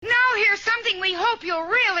feel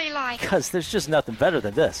really like? Because there's just nothing better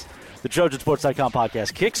than this. The Trojansports.com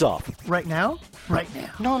podcast kicks off. Right now? Right now.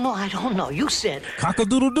 No, I don't know. You said.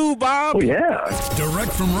 Cock-a-doodle-doo, Bob. Oh, yeah.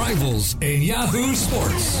 Direct from rivals in Yahoo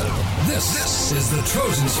Sports. This is the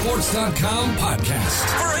Trojansports.com podcast.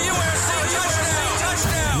 For a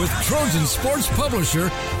touchdown. With Trojan Sports publisher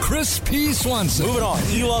Chris P. Swanson. Moving on.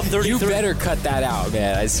 Elove 33. You better cut that out,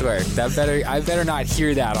 man. I swear. I better not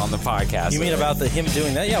hear that on the podcast. You mean about him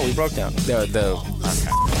doing that? Yeah, we broke down. Okay.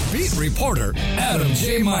 Beat reporter Adam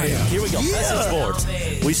J. Maya. Here we go. Message boards.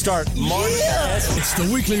 We start March. It's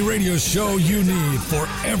the weekly radio show you need for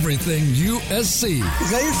everything USC.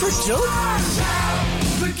 Is that your first joke?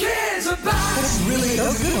 That's really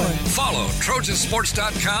a good one. Follow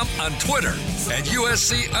Trojansports.com on Twitter at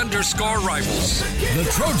USC_rivals. The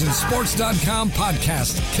Trojansports.com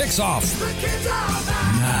podcast kicks off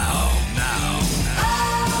now.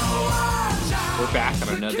 We're back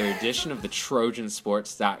on another edition of the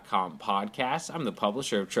Trojansports.com podcast. I'm the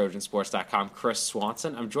publisher of Trojansports.com, Chris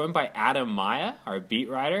Swanson. I'm joined by Adam Maya, our beat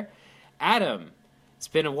writer. Adam, it's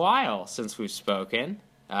been a while since we've spoken.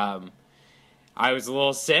 I was a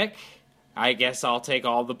little sick. I guess I'll take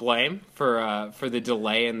all the blame for the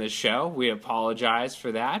delay in the show. We apologize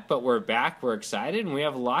for that, but we're back. We're excited, and we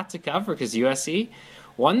have a lot to cover because USC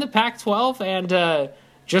won the Pac-12 and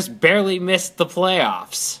just barely missed the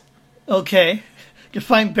playoffs. Okay.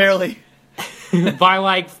 Define barely. By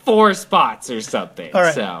like 4 spots or something. All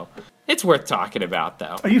right. So it's worth talking about,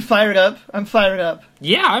 though. Are you fired up? I'm fired up.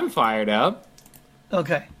 Yeah, I'm fired up.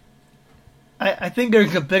 Okay. I think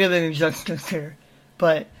there's a bit of an injustice here,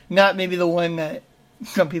 but not maybe the one that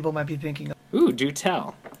some people might be thinking of. Ooh, do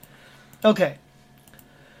tell. Okay.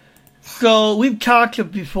 So we've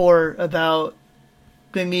talked before about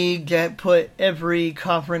the need to put every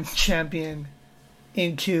conference champion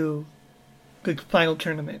into the final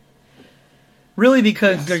tournament. Really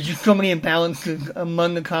because there's just so many imbalances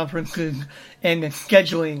among the conferences and the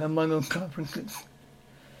scheduling among those conferences.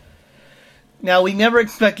 Now, we never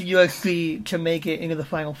expected USC to make it into the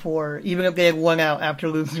Final Four, even if they had won out after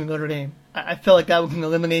losing to Notre Dame. I felt like that was an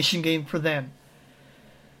elimination game for them.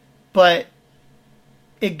 But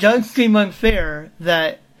it does seem unfair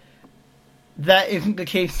that that isn't the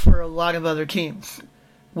case for a lot of other teams,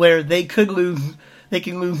 where they can lose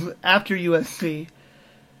after USC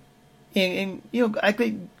in I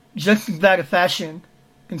think just as bad a fashion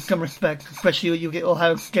in some respects, especially when you get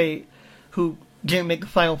Ohio State, who didn't make the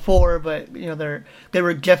Final Four, but they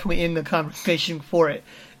were definitely in the conversation for it,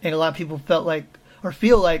 and a lot of people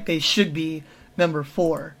feel like they should be number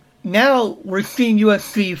 4. Now we're seeing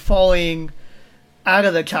USC falling out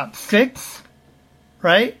of the top 6,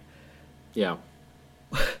 right? Yeah.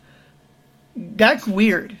 That's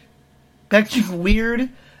weird. That's just weird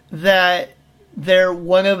that they're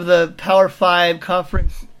one of the Power 5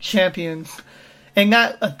 conference champions and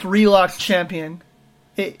not a 3-loss champion.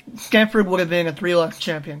 Stanford would have been a 3-loss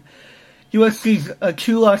champion. USC's a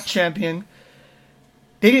 2-loss champion.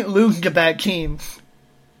 They didn't lose to bad teams.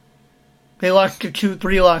 They lost to 2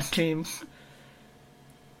 3-loss teams,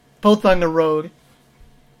 both on the road.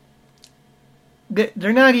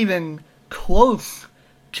 They're not even close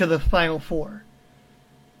to the Final Four.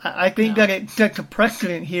 I think that it sets a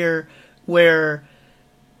precedent here where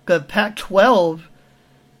the Pac-12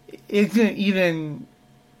 isn't even...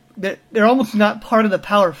 They're almost not part of the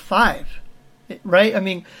Power 5, right? I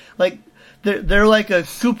mean, like, they're like a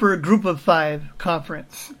super group of 5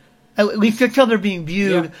 conference. At least that's how they're being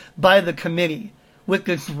viewed by the committee with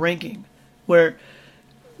this ranking, where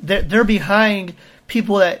they're behind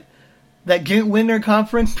people that didn't win their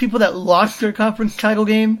conference, people that lost their conference title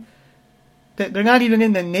game. They're not even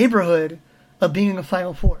in the neighborhood of being in the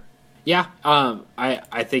Final Four. Yeah,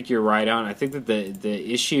 I think you're right on. I think that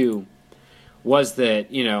the issue was that,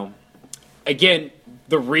 again,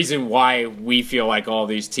 the reason why we feel like all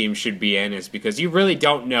these teams should be in is because you really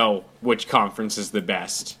don't know which conference is the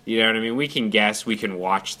best. You know what I mean? We can guess, we can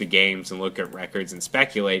watch the games and look at records and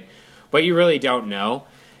speculate, but you really don't know.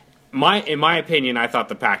 In my opinion, I thought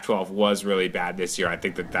the Pac-12 was really bad this year. I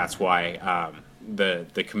think that's why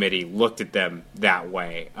the committee looked at them that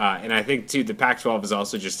way. And I think, too, the Pac-12 is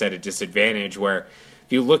also just at a disadvantage where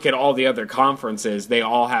if you look at all the other conferences, they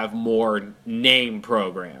all have more name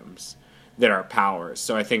programs that are powers.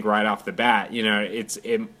 So I think right off the bat,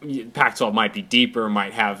 Pac-12 might be deeper,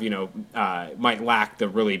 might have, might lack the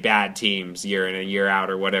really bad teams year in and year out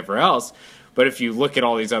or whatever else. But if you look at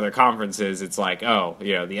all these other conferences, it's like,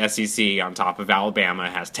 the SEC on top of Alabama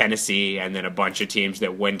has Tennessee and then a bunch of teams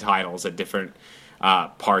that win titles at different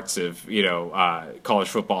parts of college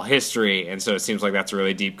football history, and so it seems like that's a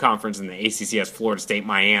really deep conference. And the ACC has Florida State,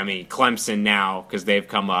 Miami, Clemson now because they've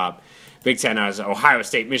come up. Big Ten has Ohio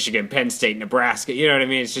State, Michigan, Penn State, Nebraska. You know what I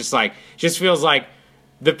mean? It's just like just feels like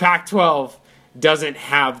the Pac-12 doesn't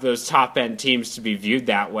have those top end teams to be viewed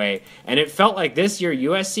that way. And it felt like this year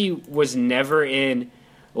USC was never in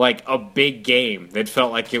like a big game that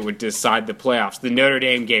felt like it would decide the playoffs. The Notre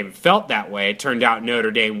Dame game felt that way. It turned out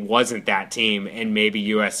Notre Dame wasn't that team, and maybe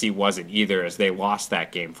USC wasn't either, as they lost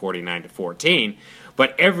that game 49-14.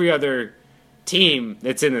 But every other team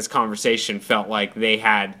that's in this conversation felt like they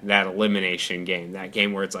had that elimination game, that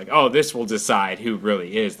game where it's like, oh, this will decide who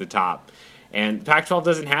really is the top. And Pac-12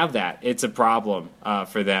 doesn't have that. It's a problem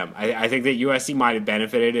for them. I think that USC might have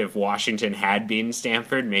benefited if Washington had beaten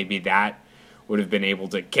Stanford. Maybe that would have been able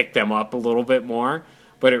to kick them up a little bit more.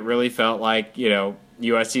 But it really felt like,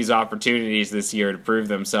 USC's opportunities this year to prove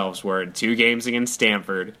themselves were in 2 games against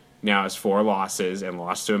Stanford, now has 4 losses, and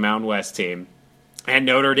lost to a Mountain West team, and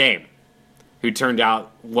Notre Dame, who turned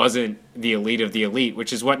out wasn't the elite of the elite,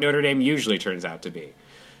 which is what Notre Dame usually turns out to be.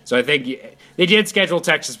 So I think they did schedule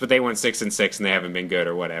Texas, but they went 6-6 and they haven't been good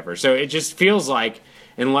or whatever. So it just feels like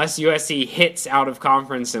unless USC hits out of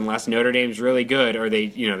conference, unless Notre Dame's really good, or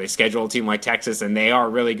they schedule a team like Texas and they are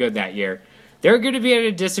really good that year, they're going to be at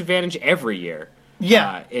a disadvantage every year.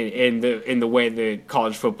 Yeah, in the way the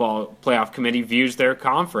college football playoff committee views their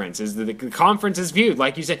conference, is that the conference is viewed,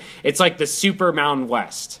 like you said, it's like the Super Mountain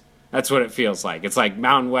West. That's what it feels like. It's like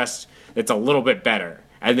Mountain West that's a little bit better,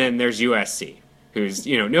 and then there's USC, who's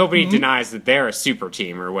nobody denies that they're a super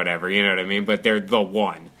team or whatever, you know what I mean? But they're the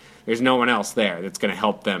one. There's no one else there that's going to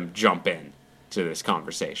help them jump in to this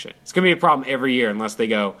conversation. It's going to be a problem every year unless they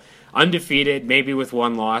go undefeated, maybe with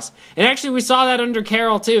 1 loss. And actually, we saw that under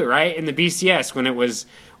Carroll too, right? In the BCS when it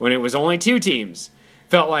was only 2 teams.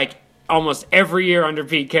 Felt like almost every year under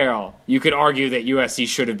Pete Carroll, you could argue that USC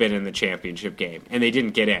should have been in the championship game, and they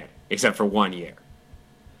didn't get in except for 1 year,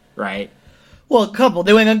 right? Well, a couple.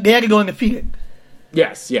 They had to go undefeated.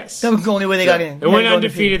 Yes. That was the only way they got in. They went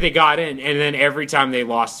undefeated, they got in, and then every time they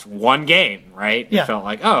lost 1 game, right? Yeah. It felt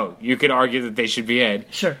like, oh, you could argue that they should be in.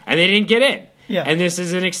 Sure. And they didn't get in. Yeah. And this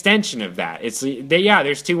is an extension of that.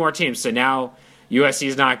 There's 2 more teams, so now USC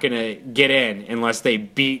is not going to get in unless they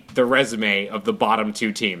beat the resume of the bottom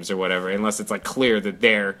 2 teams or whatever, unless it's like clear that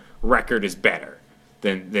their record is better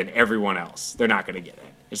than everyone else. They're not going to get in.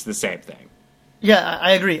 It's the same thing. Yeah,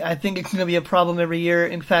 I agree. I think it's going to be a problem every year.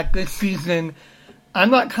 In fact, this season, I'm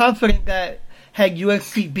not confident that had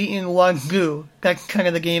USC beaten Wazoo, that's kind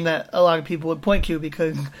of the game that a lot of people would point to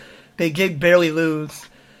because they did barely lose.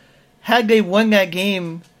 Had they won that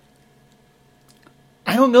game,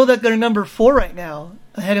 I don't know that they're number 4 right now,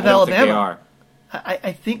 ahead of Alabama. Think they are.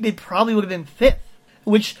 I think they probably would have been 5th,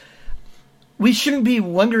 which we shouldn't be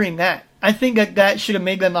wondering that. I think that should have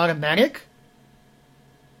made them automatic.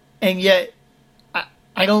 And yet,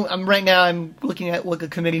 I'm looking at what the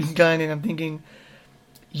committee's done, and I'm thinking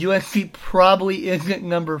USC probably isn't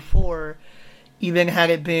number 4, even had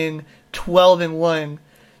it been 12-1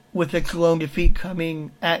 with its lone defeat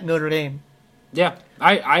coming at Notre Dame. Yeah,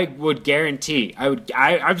 I would guarantee.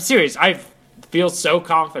 I'm serious. I feel so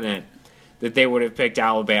confident that they would have picked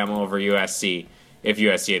Alabama over USC if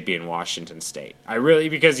USC had beaten Washington State.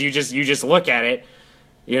 Because you just look at it,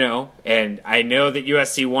 and I know that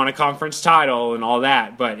USC won a conference title and all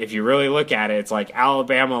that, but if you really look at it, it's like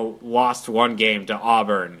Alabama lost 1 game to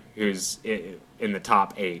Auburn, who's in the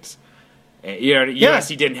top 8.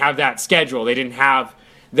 USC didn't have that schedule. They didn't have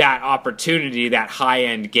that opportunity, that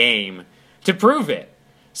high-end game to prove it.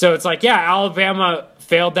 So it's like, Alabama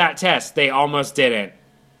failed that test. They almost didn't.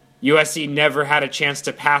 USC never had a chance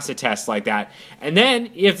to pass a test like that. And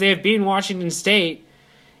then if they have beaten Washington State,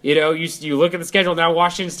 you look at the schedule now.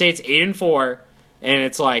 Washington State's 8-4, and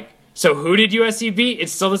it's like, so who did USC beat?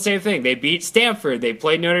 It's still the same thing. They beat Stanford. They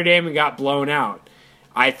played Notre Dame and got blown out.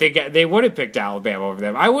 I think they would have picked Alabama over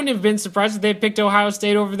them. I wouldn't have been surprised if they picked Ohio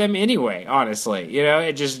State over them anyway. Honestly,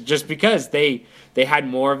 it just because they had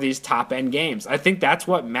more of these top end games. I think that's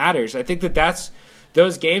what matters. I think that's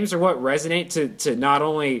those games are what resonate to not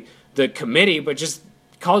only the committee but just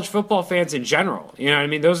college football fans in general. You know what I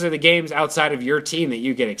mean? Those are the games outside of your team that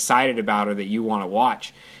you get excited about or that you want to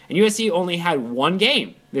watch. And USC only had 1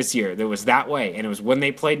 game this year that was that way, and it was when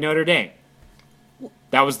they played Notre Dame.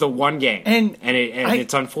 That was the 1 game. And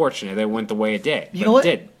it's unfortunate that it went the way it did. You know what?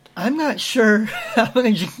 It did. I'm not sure. I'm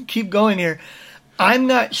going to just keep going here. I'm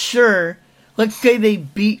not sure. Let's say they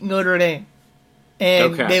beat Notre Dame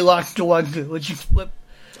and they lost to Wazoo. Let's just flip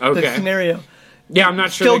the scenario. Yeah, I'm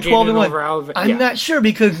not sure Still they're getting 12-1. over Alabama. I'm not sure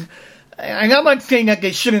because And I'm not saying that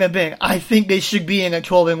they shouldn't have been. I think they should be in a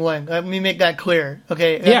 12-1. Let me make that clear,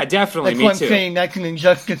 okay? Yeah, definitely. That's what I'm saying. That's an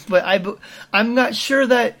injustice. But I'm not sure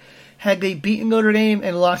that had they beaten Notre Dame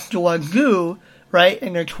and lost to Wazoo, right,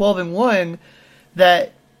 and they're 12-1,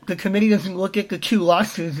 that the committee doesn't look at the 2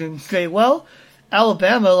 losses and say, well,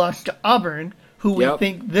 Alabama lost to Auburn, who we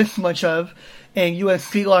think this much of, and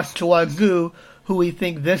USC lost to Wazoo, who we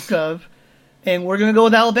think this of, and we're going to go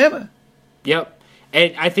with Alabama. Yep.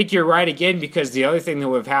 And I think you're right again, because the other thing that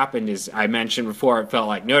would have happened is, I mentioned before, it felt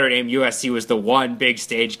like Notre Dame USC was the one big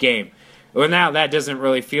stage game. Well, now that doesn't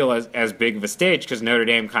really feel as big of a stage because Notre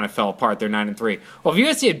Dame kind of fell apart. They're 9-3. Well, if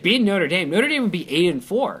USC had beaten Notre Dame would be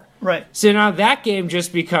 8-4. Right. So now that game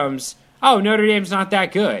just becomes, oh, Notre Dame's not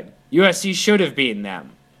that good. USC should have beaten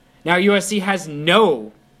them. Now USC has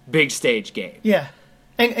no big stage game. Yeah.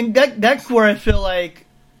 And that's where I feel like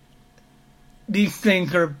these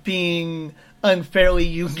things are being unfairly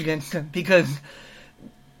used against them, because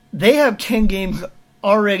they have 10 games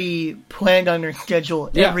already planned on their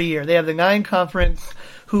schedule every year. They have the 9 conference,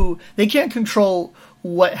 who they can't control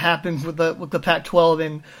what happens with the Pac-12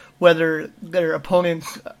 and whether their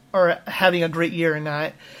opponents are having a great year or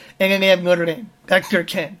not. And then they have Notre Dame. That's their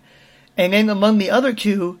 10. And then among the other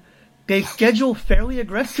 2, they schedule fairly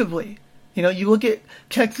aggressively. You know, you look at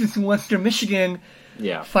Texas and Western Michigan.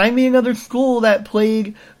 Yeah. Find me another school that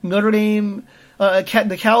played Notre Dame,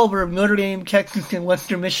 the caliber of Notre Dame, Texas, and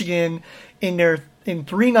Western Michigan in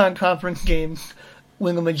 3 non-conference games,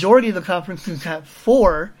 when the majority of the conferences have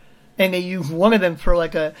 4, and they use one of them for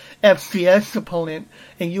like a FCS opponent,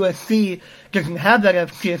 and USC doesn't have that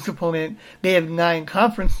FCS opponent. They have 9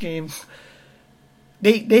 conference games.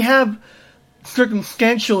 They have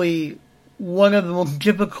circumstantially one of the most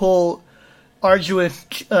difficult, arduous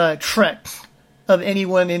treks of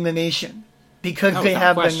anyone in the nation, because they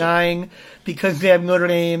have the 9, because they have Notre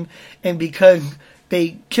Dame, and because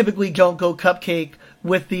they typically don't go cupcake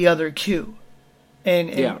with the other 2.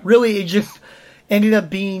 And really it just ended up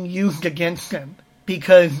being used against them,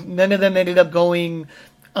 because none of them ended up going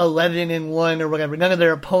 11-1 or whatever. None of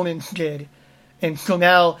their opponents did. And so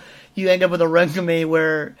now you end up with a resume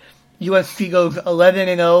where USC goes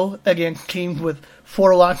 11-0 against teams with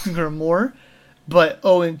 4 losses or more, but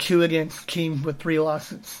 0-2 against teams with 3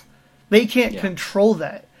 losses. They can't control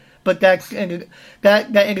that, but that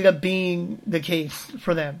ended up being the case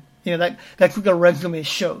for them. You know, that's what their resume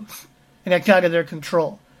shows, and that's out of their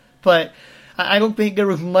control. But I don't think there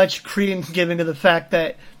was much credence given to the fact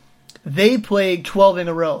that they played 12 in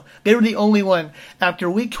a row. They were the only one. After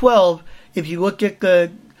week 12, if you look at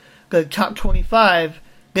the top 25,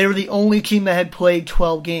 they were the only team that had played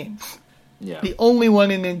 12 games. Yeah. The only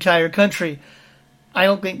one in the entire country. I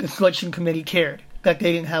don't think the selection committee cared that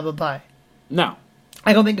they didn't have a bye. No.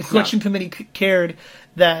 I don't think the selection committee cared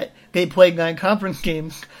that they played 9 conference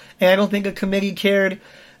games. And I don't think the committee cared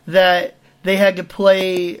that they had to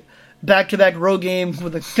play back-to-back road games,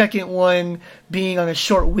 with the second one being on a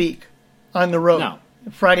short week on the road. No.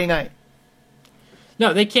 Friday night.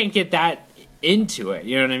 No, they can't get that into it.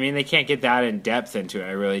 You know what I mean? They can't get that in depth into it.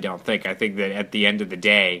 I really don't think. I think that at the end of the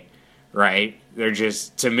day, right, they're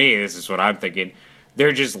just, to me, this is what I'm thinking,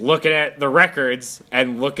 they're just looking at the records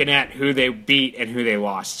and looking at who they beat and who they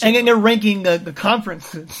lost to. And then they're ranking the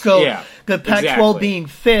conferences. So the Pac-12 being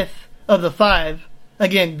 5th of the 5,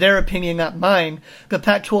 again, their opinion, not mine, the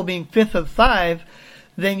Pac-12 being 5th of 5,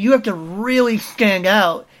 then you have to really stand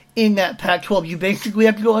out in that Pac-12. You basically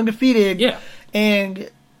have to go undefeated. Yeah. And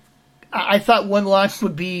I thought one loss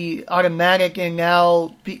would be automatic, and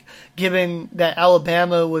now, given that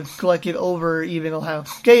Alabama was selected over even Ohio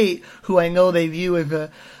State, who I know they view as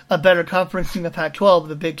a better conference in the Pac-12,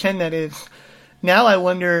 the Big Ten that is, now I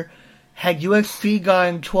wonder, had USC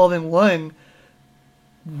gone 12-1,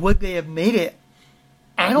 would they have made it?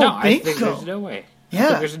 I don't think so. There's no way.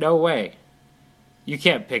 Yeah. There's no way. You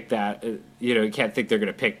can't pick that. You can't think they're going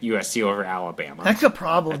to pick USC over Alabama. That's a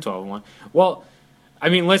problem. At 12-1. Well, I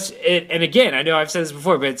mean, and again, I know I've said this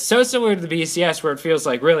before, but it's so similar to the BCS where it feels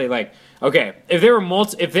like, really, like, okay, if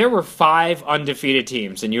there were 5 undefeated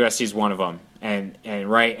teams and USC's one of them, and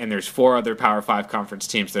there's 4 other Power 5 conference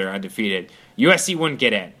teams that are undefeated, USC wouldn't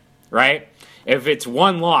get in, right? If it's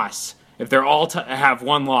 1 loss, if they're all have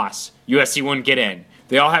 1 loss, USC wouldn't get in.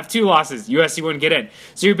 They all have 2 losses, USC wouldn't get in.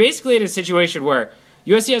 So you're basically in a situation where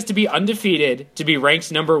USC has to be undefeated to be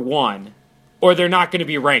ranked number 1, or they're not going to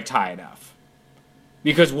be ranked high enough.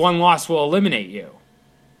 Because 1 loss will eliminate you.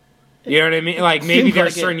 You know what I mean? Like, maybe there are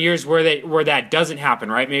certain years where that doesn't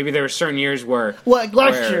happen, right? Maybe there are certain years where... Well, like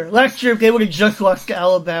last year, if they would have just lost to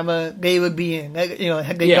Alabama, they would be in. You know,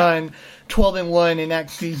 had they gone 12-1 in that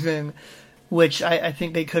season, which I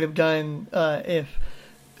think they could have done if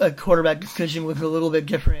a quarterback decision was a little bit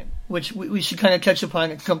different, which we should kind of touch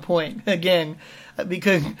upon at some point again,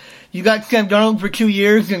 because you got Sam Darnold for 2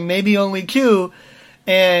 years and maybe only 2,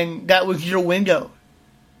 and that was your window.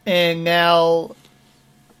 And now,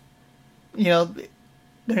 they're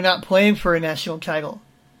not playing for a national title,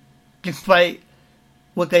 despite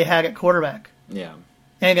what they had at quarterback. Yeah.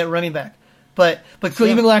 And at running back. But so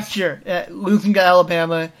even last year, losing to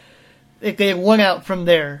Alabama, if they had won out from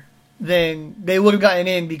there, then they would have gotten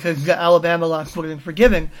in because the Alabama loss would have been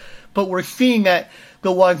forgiven. But we're seeing that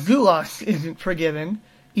the Wazoo loss isn't forgiven,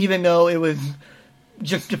 even though it was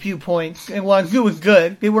just a few points. And Wazoo was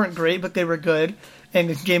good. They weren't great, but they were good. And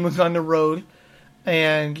this game was on the road,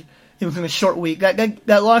 and it was in a short week.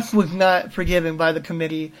 That loss was not forgiven by the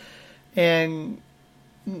committee. And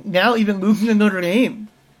now even losing to Notre Dame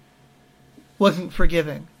wasn't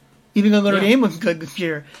forgiven. Even though Notre Dame was good this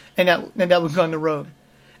year, and that was on the road.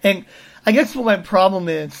 And I guess what my problem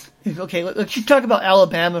is okay, let's just talk about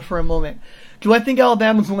Alabama for a moment. Do I think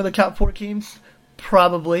Alabama's one of the top 4 teams?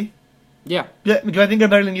 Probably. Yeah. Do I think they're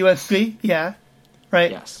better than USC? Yeah.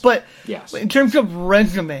 Right? Yes. But yes. In terms of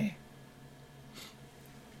resume,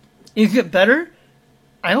 is it better?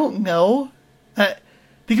 I don't know.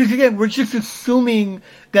 Because, again, we're just assuming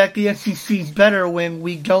that the SEC is better when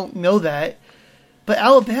we don't know that. But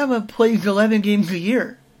Alabama plays 11 games a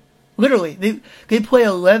year. Literally. They play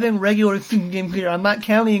 11 regular season games a year. I'm not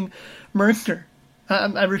counting Mercer.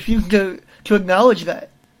 I refuse to acknowledge that.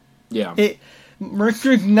 Yeah.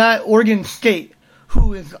 Mercer's not Oregon State,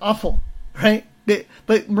 who is awful, right?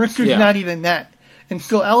 But Mercer's not even that. And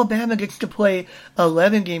so Alabama gets to play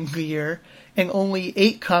 11 games a year and only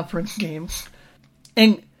 8 conference games.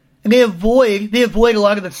 And they avoid a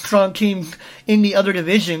lot of the strong teams in the other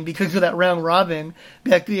division because of that round robin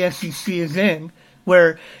that the SEC is in,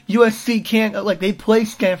 where USC can't, they play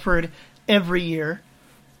Stanford every year.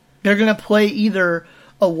 They're going to play either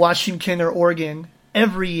a Washington or Oregon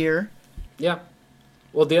every year. Yeah.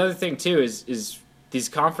 Well, the other thing, too, is these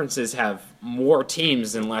conferences have more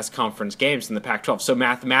teams and less conference games than the Pac-12. So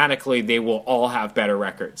mathematically, they will all have better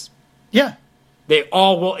records. Yeah. They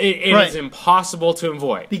all will. It is impossible to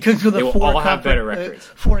avoid. Because of the they will all have better records.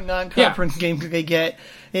 4 non-conference games that they get.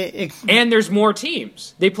 And there's more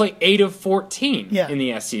teams. They play 8 of 14 in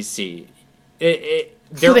the SEC.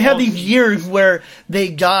 So they have these years where they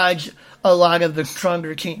dodge a lot of the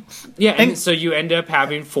stronger teams. Yeah, and so you end up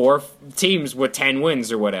having 4 teams with 10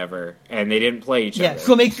 wins or whatever, and they didn't play each other. Yeah,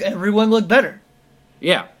 so it makes everyone look better.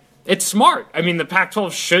 Yeah. It's smart. I mean, the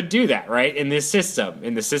Pac-12 should do that, right? In the system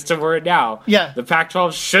we're in now. Yeah. The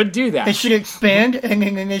Pac-12 should do that. They should expand, and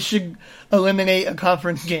then they should eliminate a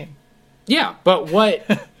conference game. Yeah, but what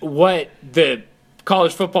the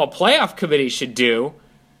College Football Playoff Committee should do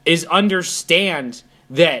is understand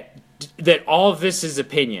that all of this is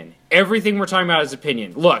opinion. Everything we're talking about is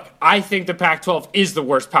opinion. Look, I think the Pac-12 is the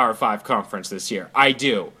worst Power 5 conference this year. I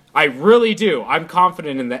do. I really do. I'm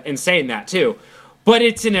confident in saying that, too. But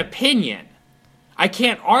it's an opinion. I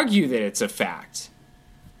can't argue that it's a fact.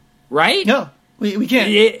 Right? No, we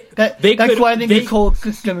can't. That's why I think this whole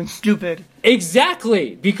system is stupid.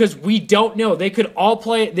 Exactly, because we don't know. They could all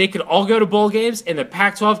go to bowl games, and the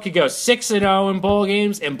Pac-12 could go 6-0 in bowl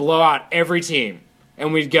games and blow out every team.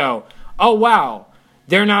 And we'd go, oh, wow,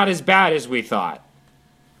 they're not as bad as we thought.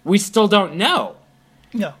 We still don't know.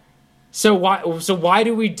 No. So why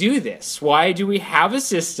do we do this? Why do we have a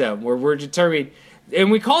system where we're determining, and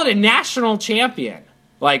we call it a national champion,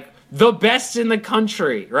 like the best in the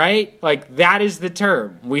country, right? Like that is the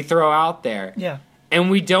term we throw out there. Yeah. And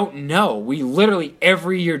we don't know. We literally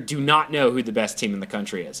every year do not know who the best team in the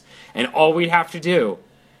country is. And all we'd have to do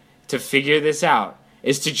to figure this out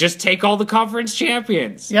is to just take all the conference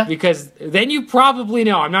champions. Yeah. Because then you probably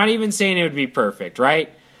know. I'm not even saying it would be perfect,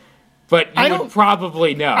 right? But you would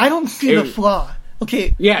probably know. I don't see the flaw.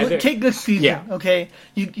 Okay, take this season, okay?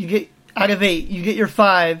 You get out of 8, you get your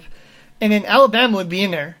 5, and then Alabama would be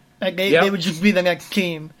in there. Like they would just be the next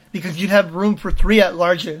team because you'd have room for 3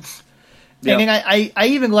 at-larges. And then I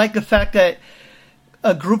even like the fact that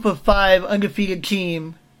a group of 5 undefeated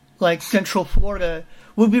team like Central Florida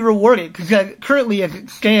would be rewarded because currently as it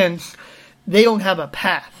stands, they don't have a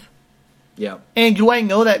path. Yeah. And do I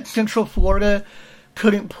know that Central Florida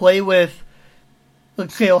couldn't play with,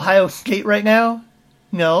 let's say, Ohio State right now?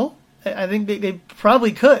 No. I think they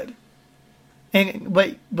probably could.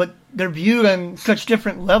 But they're viewed on such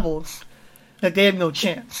different levels that they have no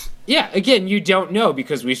chance. Yeah, again, you don't know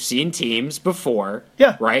because we've seen teams before.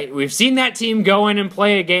 Yeah. Right? We've seen that team go in and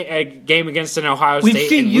play a game against an Ohio State. We've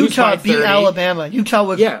seen and Utah lose by beat 30. Alabama. Utah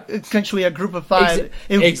was essentially a group of five.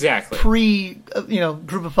 It was exactly.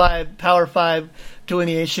 Group of five, Power Five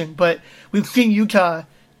delineation. But we've seen Utah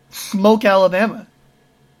smoke Alabama.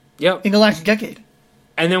 Yep. In the last decade.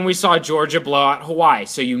 And then we saw Georgia blow out Hawaii,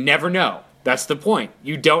 so you never know. That's the point.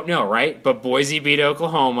 You don't know, right? But Boise beat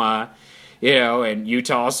Oklahoma, and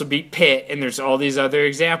Utah also beat Pitt, and there's all these other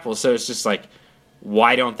examples. So it's just like,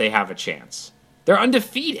 why don't they have a chance? They're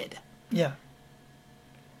undefeated. Yeah.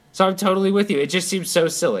 So I'm totally with you. It just seems so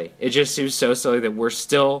silly. It just seems so silly that we're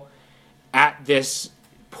still at this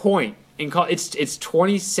point in college. It's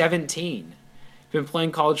 2017. Been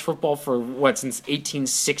playing college football for since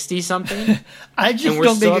 1860 something. I just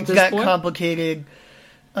don't think it's that complicated.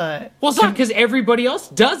 Well, it's not because everybody else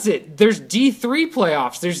does it. There's D3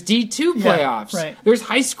 playoffs. There's D2 playoffs. Right. There's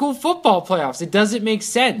high school football playoffs. It doesn't make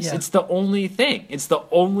sense. Yeah. It's the only thing. It's the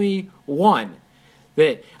only one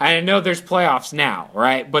that I know there's playoffs now,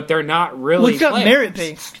 right? But they're not really. It's not merit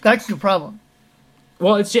based. That's the problem.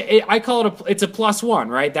 Well, I call it it's a +1,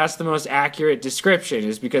 right? That's the most accurate description,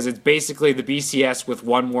 is because it's basically the BCS with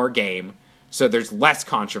one more game, so there's less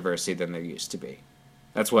controversy than there used to be.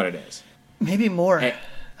 That's what it is. Maybe more. I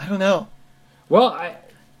don't know. Well,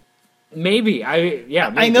 maybe.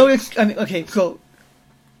 I noticed. Okay, so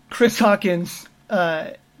Chris Hawkins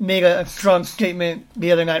made a strong statement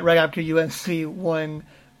the other night right after USC won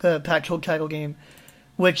the Pac-12 title game,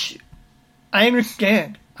 which I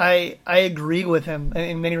understand. I agree with him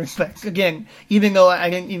in many respects. Again, even though I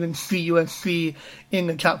didn't even see USC in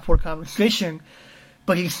the top 4 conversation,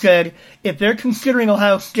 but he said, if they're considering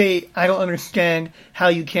Ohio State, I don't understand how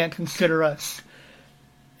you can't consider us.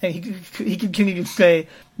 And he continued to say,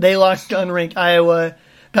 they lost to unranked Iowa,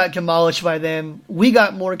 got demolished by them. We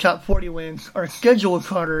got more top 40 wins. Our schedule is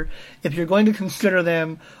harder. If you're going to consider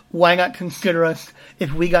them, why not consider us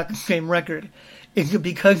if we got the same record? Is it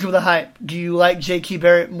because of the hype? Do you like J.K.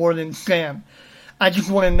 Barrett more than Sam? I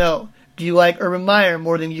just want to know, do you like Urban Meyer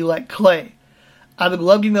more than you like Clay? I would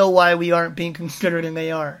love to know why we aren't being considered and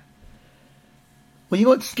they are. Well, you know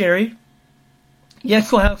what's scary?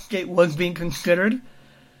 Yes, Ohio State was being considered,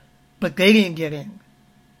 but they didn't get in.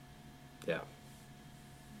 Yeah.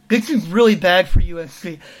 This is really bad for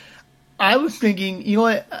USC. I was thinking, you know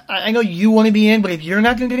what, I know you want to be in, but if you're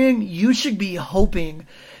not going to get in, you should be hoping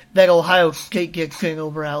that Ohio State gets in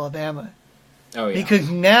over Alabama. Oh, yeah. Because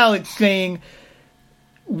now it's saying,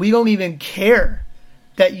 we don't even care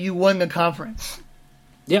that you won the conference.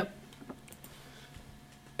 Yep.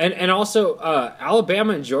 And also,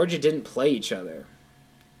 Alabama and Georgia didn't play each other.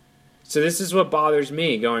 So this is what bothers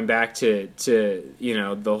me, going back to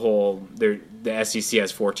the whole, the SEC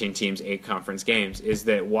has 14 teams, 8 conference games, is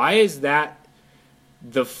that why is the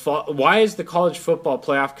college football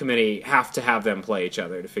playoff committee have to have them play each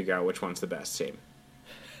other to figure out which one's the best team?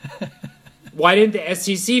 Why didn't the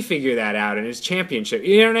SEC figure that out in its championship?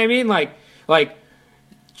 You know what I mean? Like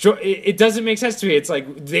it doesn't make sense to me. It's like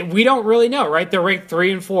we don't really know, right? They're ranked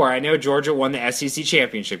 3 and 4. I know Georgia won the SEC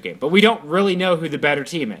championship game, but we don't really know who the better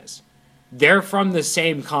team is. They're from the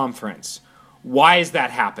same conference. Why is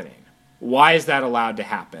that happening? Why is that allowed to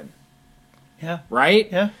happen? Yeah. Right?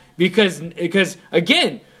 Yeah. Because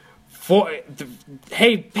again,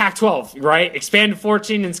 hey, Pac-12, right? Expand to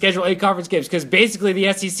 14 and schedule 8 conference games. Because basically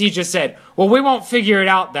the SEC just said, well, we won't figure it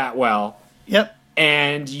out that well. Yep.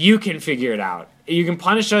 And you can figure it out. You can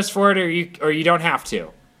punish us for it, or you don't have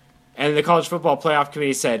to. And the College Football Playoff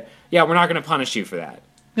Committee said, yeah, we're not going to punish you for that.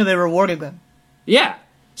 No, they rewarded them. Yeah.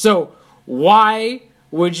 So why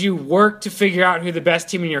would you work to figure out who the best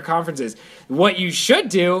team in your conference is? What you should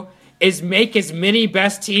do is make as many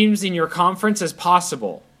best teams in your conference as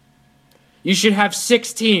possible. You should have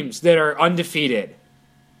 6 teams that are undefeated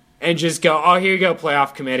and just go, oh, here you go,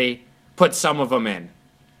 playoff committee. Put some of them in.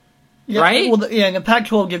 Yeah, right? Well, and the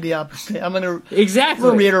Pac-12 did the opposite. I'm going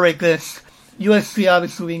to reiterate this. USC,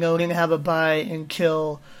 obviously, we know, didn't have a bye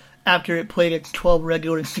until after it played its 12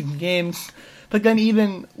 regular season games. But then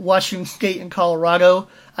even Washington State and Colorado,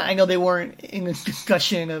 I know they weren't in this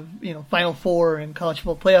discussion of, Final Four and college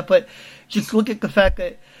football playoff, but just look at the fact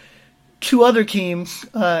that 2 other teams,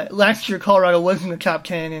 last year Colorado was in the top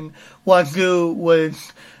 10 and Wazoo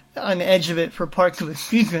was on the edge of it for parts of the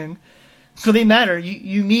season. So they matter.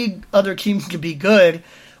 You need other teams to be good.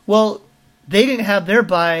 Well, they didn't have their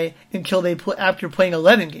bye until after playing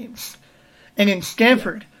 11 games. And in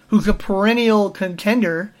Stanford, who's a perennial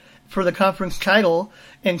contender for the conference title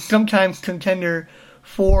and sometimes contender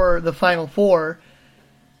for the Final Four,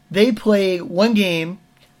 they played 1 game,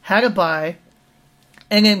 had a bye,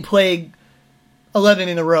 and then played 11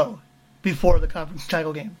 in a row before the conference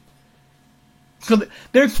title game. So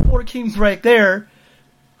there's 4 teams right there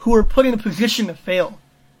who are put in a position to fail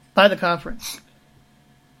by the conference.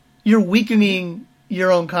 You're weakening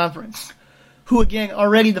your own conference, who, again,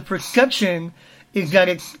 already the perception is that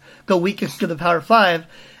it's the weakest of the Power 5,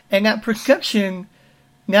 and that perception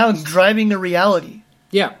now is driving the reality.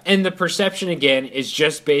 Yeah, and the perception, again, is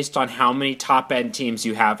just based on how many top-end teams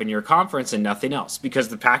you have in your conference and nothing else. Because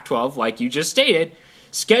the Pac-12, like you just stated,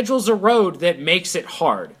 schedules a road that makes it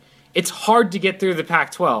hard. It's hard to get through the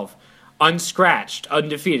Pac-12 unscratched,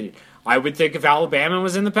 undefeated. I would think if Alabama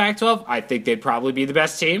was in the Pac-12, I think they'd probably be the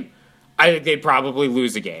best team. I think they'd probably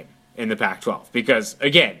lose a game in the Pac-12 because,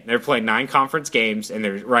 again, they're playing 9 conference games, and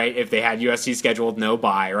they're right. If they had USC scheduled, no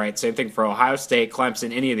bye, right? Same thing for Ohio State,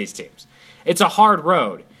 Clemson, any of these teams. It's a hard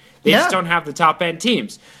road. They just don't have the top-end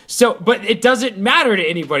teams. So, but it doesn't matter to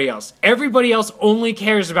anybody else. Everybody else only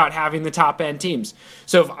cares about having the top-end teams.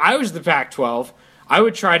 So if I was the Pac-12, I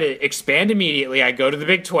would try to expand immediately. I'd go to the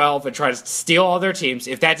Big 12 and try to steal all their teams.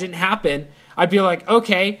 If that didn't happen, I'd be like,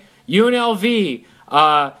 okay, UNLV,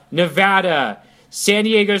 Nevada, San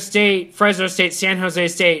Diego State, Fresno State, San Jose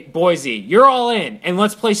State, Boise, you're all in. And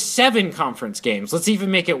let's play 7 conference games. Let's even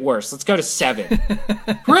make it worse. Let's go to 7.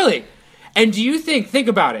 Really? And do you think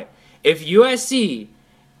about it, if USC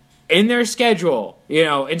in their schedule,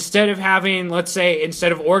 instead of having, let's say,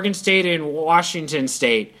 instead of Oregon State and Washington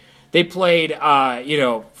State, they played,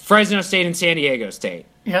 Fresno State and San Diego State.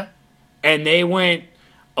 Yeah. And they went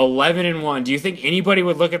 11-1. Do you think anybody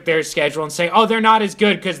would look at their schedule and say, oh, they're not as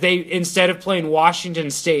good because they, instead of playing Washington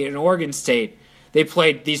State and Oregon State, they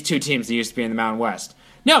played these 2 teams that used to be in the Mountain West?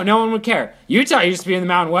 No, no one would care. Utah used to be in the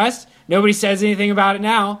Mountain West. Nobody says anything about it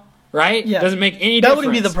now. Right? Yeah. Doesn't make any difference. That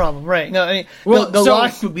wouldn't be the problem, right? No, I mean, the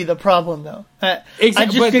loss would be the problem, though. I just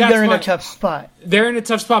think they're in a tough spot. They're in a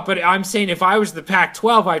tough spot, but I'm saying if I was the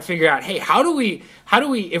Pac-12, I'd figure out, hey, how do we,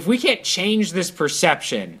 if we can't change this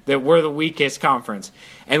perception that we're the weakest conference,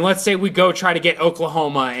 and let's say we go try to get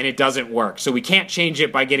Oklahoma and it doesn't work, so we can't change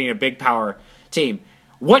it by getting a big power team,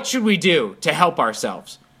 what should we do to help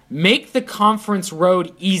ourselves? Make the conference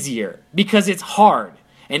road easier, because it's hard.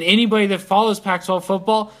 And anybody that follows Pac-12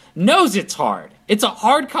 football knows it's hard. It's a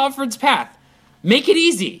hard conference path. Make it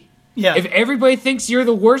easy. Yeah. If everybody thinks you're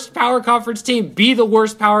the worst power conference team, be the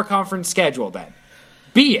worst power conference schedule then.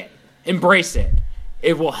 Be it. Embrace it.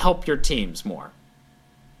 It will help your teams more.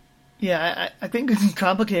 Yeah, I think this is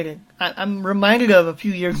complicated. I'm reminded of a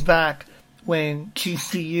few years back when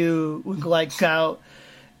TCU was lights out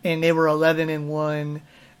and they were 11-1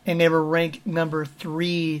 and they were ranked number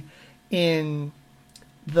 3 in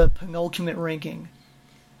the penultimate ranking,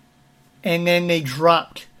 and then they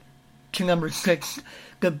dropped to number 6.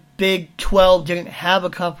 The Big 12 didn't have a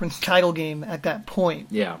conference title game at that point.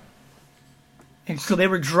 Yeah. And so they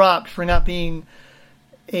were dropped for not being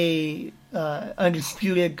a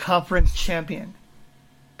undisputed conference champion.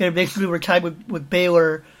 They basically were tied with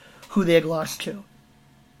Baylor, who they had lost to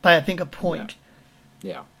by, I think, a point.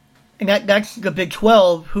 Yeah. And that's the Big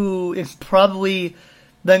 12, who is probably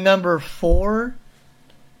the number 4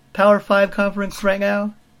 Power 5 conference right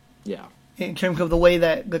now. Yeah. In terms of the way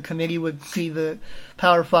that the committee would see the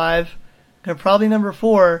Power 5. They're probably number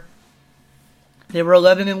 4. They were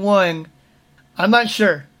 11-1. I'm not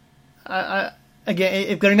sure. Again,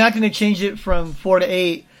 if they're not going to change it from 4 to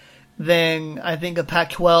 8, then I think the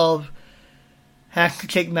Pac-12 has to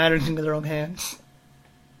take matters into their own hands.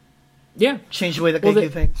 Yeah. Change the way that they do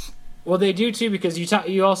things. Well, they do too, because you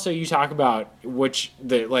talk about which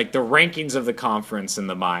the rankings of the conference in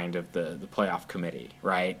the mind of the playoff committee,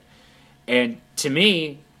 right? And to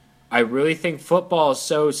me, I really think football is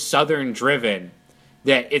so Southern driven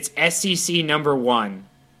that it's SEC number 1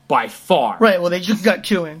 by far. Right. Well, they just got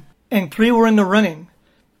 2 in, and 3 were in the running.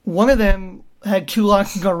 One of them had 2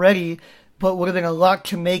 losses already, but would have been a lock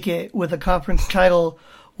to make it with a conference title,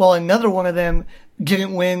 while another one of them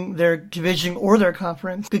didn't win their division or their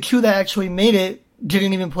conference. The 2 that actually made it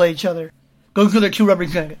didn't even play each other. Those were their 2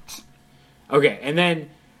 representatives. Okay, and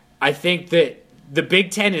then I think that the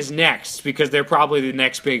Big Ten is next because they're probably the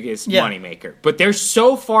next biggest moneymaker. But they're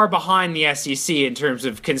so far behind the SEC in terms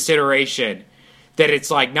of consideration that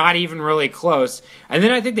it's like not even really close. And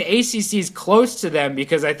then I think the ACC is close to them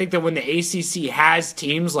because I think that when the ACC has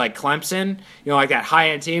teams like Clemson, like that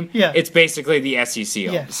high-end team, it's basically the SEC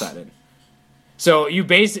all of a sudden. So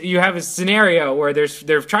you have a scenario where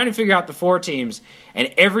they're trying to figure out the 4 teams,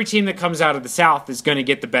 and every team that comes out of the South is going to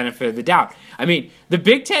get the benefit of the doubt. I mean, the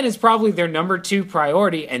Big Ten is probably their number 2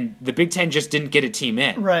 priority, and the Big Ten just didn't get a team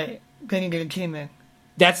in. Right. They didn't get a team in.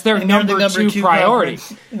 That's their And they're the number two priority.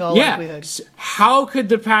 conference in all Yeah. likelihood. How could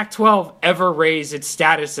the Pac-12 ever raise its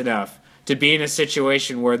status enough to be in a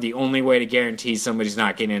situation where the only way to guarantee somebody's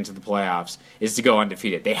not getting into the playoffs is to go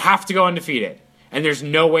undefeated? They have to go undefeated, and there's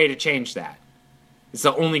no way to change that. It's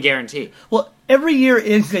the only guarantee. Well, every year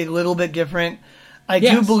is a little bit different. I do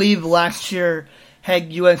Yes. believe last year,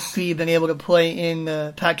 had USC been able to play in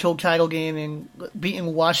the Pac-12 title game and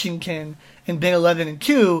beaten Washington and been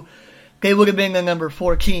 11-2, they would have been the number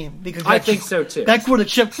 4 team. Because I think so, too. That's where the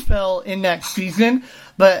chips fell in that season.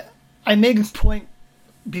 But I made this point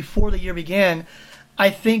before the year began.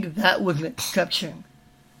 I think that was an exception.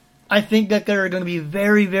 I think that there are going to be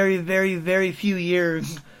very, very, very, very few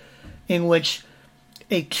years in which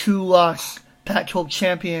a 2-loss Pac-12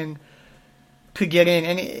 champion could get in,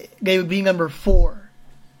 and they would be number 4.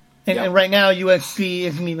 And right now, USC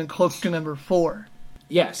isn't even close to number 4.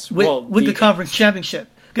 Yes. With the conference championship.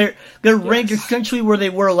 They're ranked essentially where they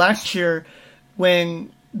were last year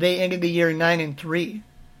when they ended the year 9-3.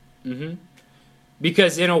 Mm-hmm.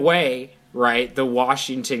 Because in a way, right, the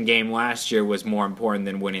Washington game last year was more important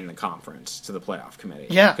than winning the conference to the playoff committee.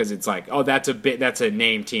 Yeah. Because it's like, oh, that's a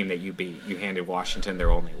name team that you beat. You handed Washington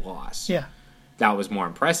their only loss. Yeah. That was more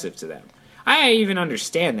impressive to them. I even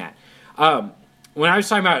understand that. When I was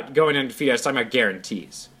talking about going undefeated, I was talking about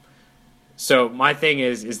guarantees. So my thing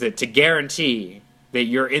is that to guarantee that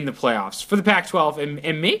you're in the playoffs for the Pac-12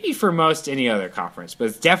 and maybe for most any other conference, but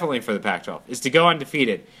it's definitely for the Pac-12, is to go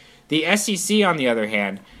undefeated. The SEC, on the other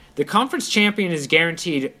hand, the conference champion is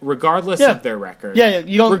guaranteed regardless of their record. Yeah,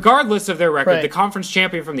 you don't, regardless of their record, right. The conference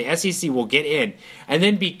champion from the SEC will get in. And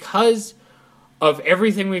then because of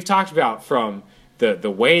everything we've talked about, from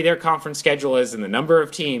the way their conference schedule is and the number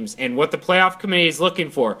of teams and what the playoff committee is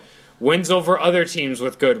looking for, wins over other teams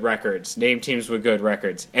with good records, name teams with good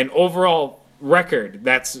records, and overall record,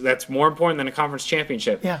 that's more important than a conference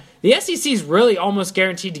championship. Yeah. The SEC is really almost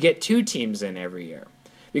guaranteed to get 2 teams in every year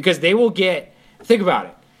because they will get, think about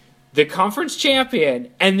it, the conference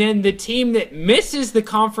champion, and then the team that misses the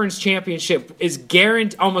conference championship is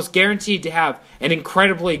almost guaranteed to have an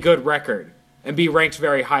incredibly good record and be ranked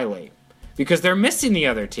very highly because they're missing the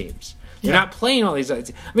other teams. They're not playing all these other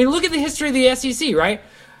teams. I mean, look at the history of the SEC, right?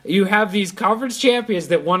 You have these conference champions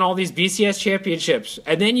that won all these BCS championships,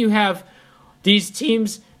 and then you have these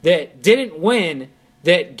teams that didn't win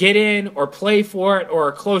that get in or play for it or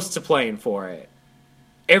are close to playing for it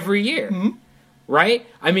every year. Mm-hmm. Right?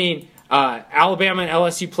 I mean, Alabama and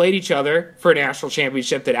LSU played each other for a national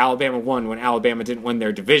championship that Alabama won when Alabama didn't win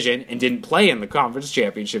their division and didn't play in the conference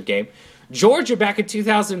championship game. Georgia back in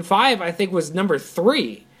 2005, I think, was number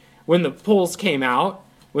 3 when the polls came out,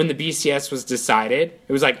 when the BCS was decided.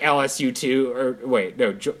 It was like LSU 2, or wait,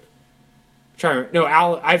 no,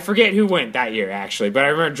 I forget who went that year, actually, but I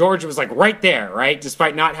remember Georgia was like right there, right?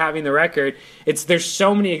 Despite not having the record. There's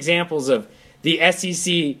so many examples of the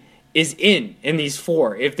SEC is in these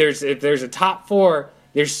 4. If there's a top 4,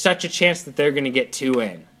 there's such a chance that they're going to get 2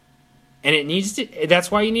 in, and that's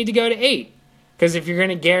why you need to go to 8, because if you're going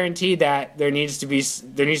to guarantee that, there needs to be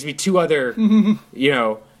 2 other,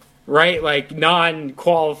 right, like non-automatic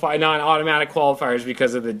qualifiers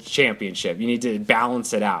because of the championship. You need to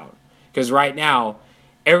balance it out, because right now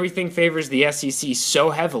everything favors the SEC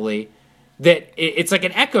so heavily that it's like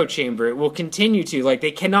an echo chamber. It will continue to, like,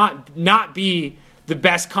 they cannot not be the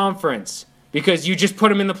best conference because you just put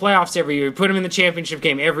them in the playoffs every year. You put them in the championship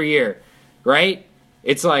game every year, right?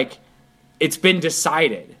 It's like it's been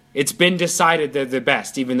decided. It's been decided they're the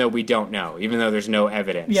best, even though we don't know, even though there's no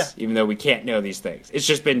evidence, even though we can't know these things. It's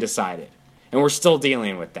just been decided, and we're still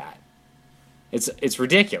dealing with that. It's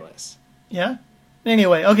ridiculous. Yeah.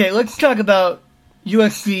 Anyway, okay, let's talk about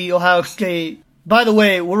USC, Ohio State. By the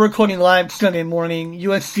way, we're recording live Sunday morning.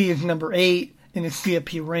 USC is number 8 in the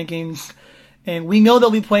CFP rankings. And we know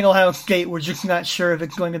they'll be playing Ohio State. We're just not sure if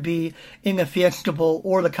it's going to be in the Fiesta Bowl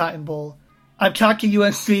or the Cotton Bowl. I've talked to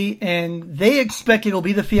USC, and they expect it'll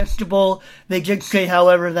be the Fiesta Bowl. They did say,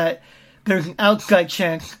 however, that there's an outside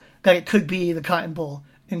chance that it could be the Cotton Bowl.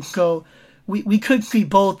 And so we could see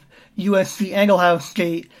both USC and Ohio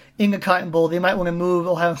State in the Cotton Bowl. They might want to move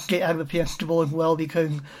Ohio State out of the Fiesta Bowl as well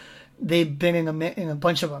because they've been in a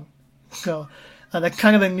bunch of them. So that's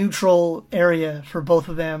kind of a neutral area for both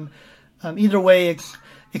of them. Either way, it's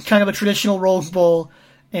kind of a traditional Rose Bowl,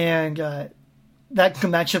 and that's the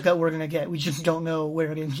matchup that we're going to get. We just don't know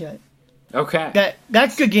where it is yet. Okay.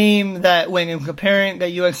 That's the game that when it was apparent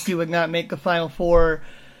that USC would not make the Final Four,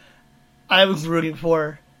 I was rooting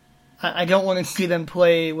for. I don't want to see them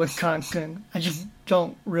play Wisconsin. I just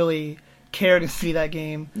don't really care to see that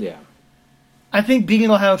game. Yeah. I think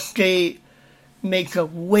beating Ohio State makes a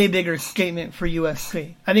way bigger statement for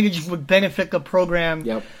USC. I think it just would benefit the program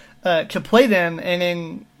to play them and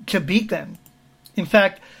then to beat them. In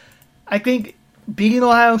fact, I think beating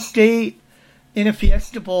Ohio State in a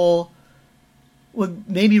Fiesta Bowl would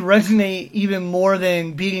maybe resonate even more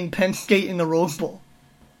than beating Penn State in the Rose Bowl.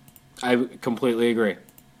 I completely agree.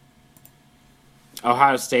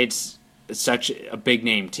 Ohio State's such a big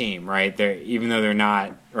name team, right? Even though they're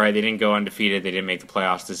not, right, they didn't go undefeated, they didn't make the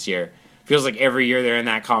playoffs this year. Feels like every year they're in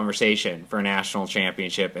that conversation for a national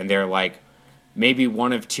championship, and they're like maybe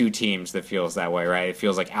one of two teams that feels that way, right? It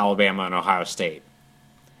feels like Alabama and Ohio State.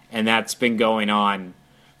 And that's been going on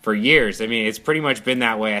for years. I mean, it's pretty much been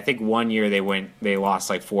that way. I think one year they lost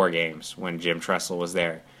like 4 games when Jim Tressel was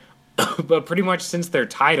there. But pretty much since their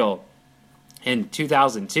title in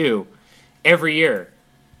 2002, every year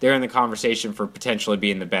they're in the conversation for potentially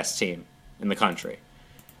being the best team in the country.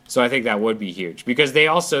 So I think that would be huge because they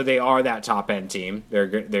are that top end team. They're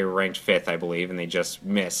ranked 5th, I believe, and they just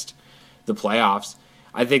missed the playoffs.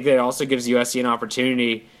 I think that also gives USC an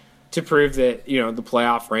opportunity to prove that, the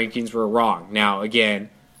playoff rankings were wrong. Now, again,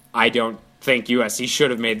 I don't think USC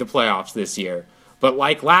should have made the playoffs this year. But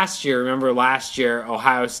like last year, remember last year,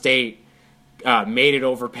 Ohio State made it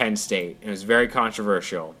over Penn State. It was very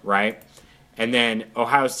controversial, right? And then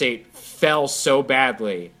Ohio State fell so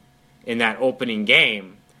badly in that opening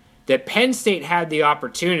game that Penn State had the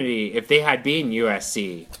opportunity, if they had beaten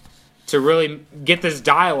USC, to really get this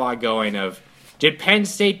dialogue going of, did Penn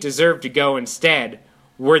State deserve to go instead?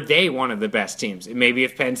 Were they one of the best teams? Maybe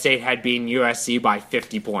if Penn State had beaten USC by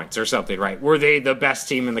 50 points or something, right? Were they the best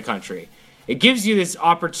team in the country? It gives you this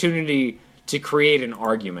opportunity to create an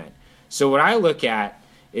argument. So what I look at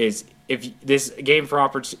is if this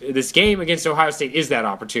game against Ohio State is that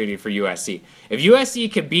opportunity for USC. If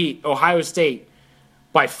USC could beat Ohio State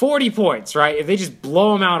by 40 points, right? If they just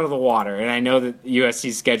blow them out of the water, and I know that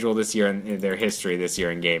USC's schedule this year and their history this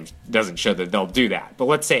year in games doesn't show that they'll do that, but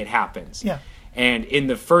let's say it happens. Yeah. And in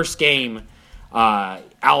the first game,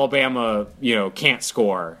 Alabama, can't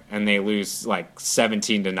score and they lose like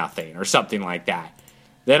 17-0 or something like that.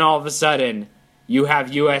 Then all of a sudden, you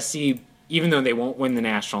have USC, even though they won't win the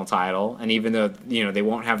national title, and even though they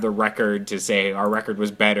won't have the record to say our record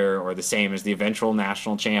was better or the same as the eventual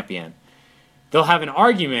national champion, they'll have an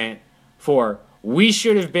argument for we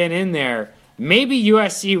should have been in there. Maybe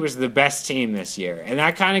USC was the best team this year. And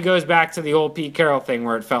that kind of goes back to the old Pete Carroll thing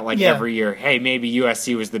where it felt like every year, hey, maybe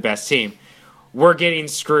USC was the best team. We're getting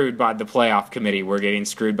screwed by the playoff committee. We're getting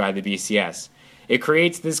screwed by the BCS. It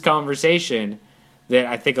creates this conversation that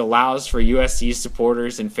I think allows for USC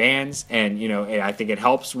supporters and fans. And, I think it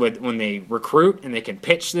helps with when they recruit and they can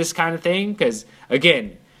pitch this kind of thing. Because,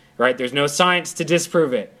 again, right, there's no science to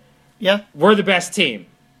disprove it. Yeah. We're the best team.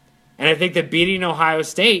 And I think that beating Ohio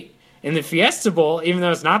State in the Fiesta Bowl, even though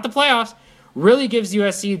it's not the playoffs, really gives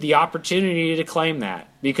USC the opportunity to claim that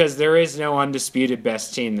because there is no undisputed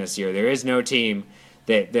best team this year. There is no team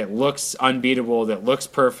that looks unbeatable, that looks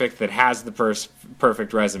perfect, that has the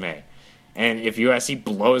perfect resume. And if USC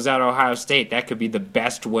blows out Ohio State, that could be the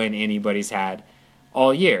best win anybody's had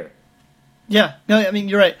all year. Yeah, no, I mean,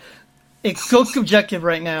 you're right. It's so subjective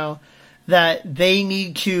right now that they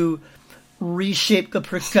need to reshape the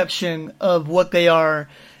perception of what they are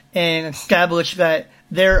and establish that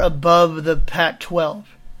they're above the Pac-12.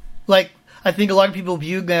 Like, I think a lot of people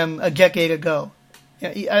viewed them a decade ago.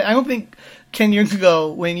 I don't think 10 years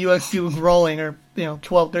ago when USC was rolling, or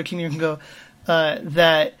 12, 13 years ago,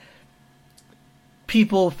 that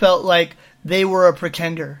people felt like they were a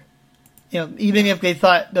pretender. Even if they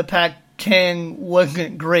thought the Pac-10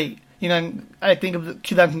 wasn't great. I think of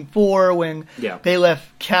 2004 when they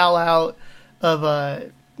left Cal out of,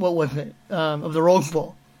 of the Rose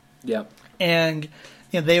Bowl. Yep. And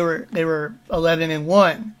they were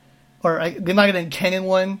 11-1, or they might have been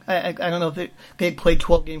 10-1. I don't know if they had played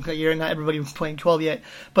 12 games that year, and not everybody was playing 12 yet.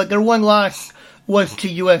 But their one loss was to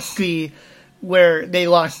USC, where they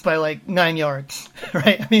lost by like 9 yards.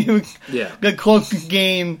 Right? I mean, it was the closest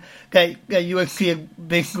game that USC had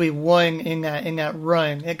basically won in that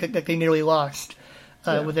run that they nearly lost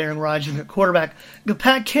with Aaron Rodgers at quarterback. The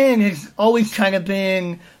Pac-10 has always kind of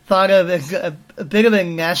been thought of as a bit of a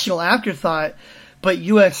national afterthought, but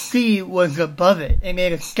USC was above it, and they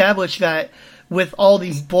had established that with all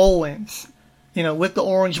these bowl wins, with the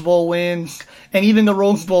Orange Bowl wins, and even the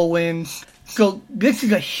Rose Bowl wins. So this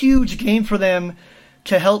is a huge game for them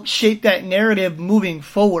to help shape that narrative moving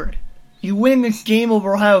forward. You win this game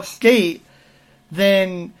over Ohio State,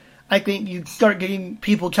 then I think you start getting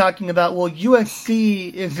people talking about, well,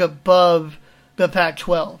 USC is above the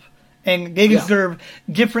Pac-12. And they deserve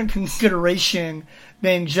different consideration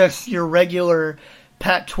than just your regular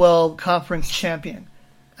Pac-12 conference champion.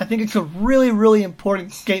 I think it's a really, really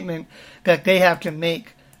important statement that they have to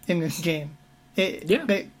make in this game.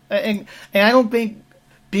 And I don't think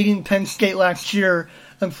beating Penn State last year,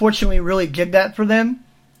 unfortunately, really did that for them.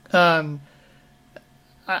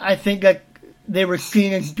 I think that they were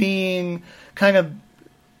seen as being kind of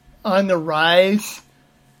on the rise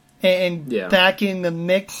and back in the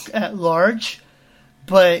mix at large,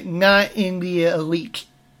 but not in the elite.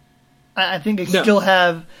 I think they still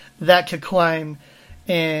have that to climb,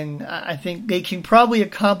 and I think they can probably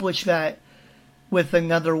accomplish that with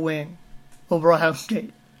another win over Ohio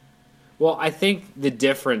State. Well, I think the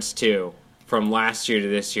difference, too, from last year to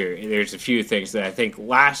this year, there's a few things that I think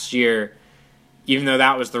last year, even though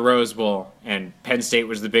that was the Rose Bowl and Penn State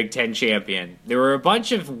was the Big Ten champion, there were a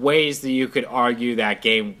bunch of ways that you could argue that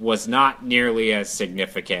game was not nearly as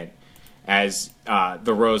significant as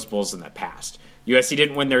the Rose Bowls in the past. USC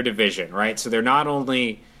didn't win their division, right? So they're not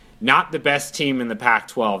only not the best team in the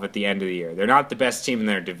Pac-12 at the end of the year, they're not the best team in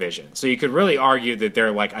their division. So you could really argue that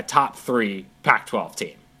they're like a top 3 Pac-12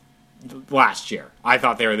 team. Last year, I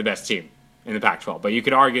thought they were the best team in the Pac-12, but you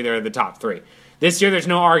could argue they're the top 3. This year, there's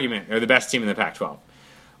no argument they're the best team in the Pac-12.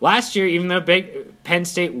 Last year, even though Penn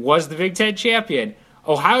State was the Big Ten champion,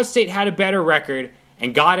 Ohio State had a better record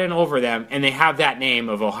and got in over them, and they have that name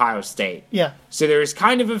of Ohio State. Yeah. So there's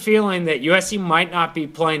kind of a feeling that USC might not be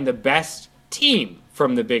playing the best team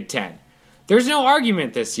from the Big Ten. There's no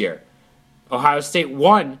argument this year. Ohio State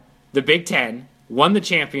won the Big Ten, won the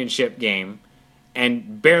championship game,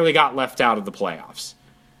 and barely got left out of the playoffs.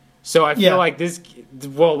 So I feel like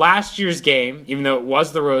last year's game, even though it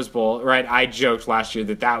was the Rose Bowl, right? I joked last year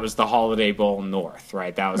that was the Holiday Bowl North,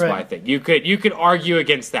 right? That was my thing. You could argue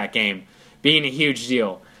against that game being a huge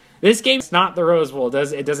deal. This game is not the Rose Bowl.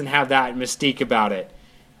 It doesn't have that mystique about it.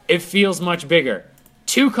 It feels much bigger.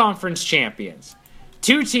 2 conference champions.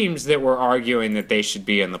 2 teams that were arguing that they should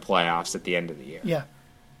be in the playoffs at the end of the year. Yeah.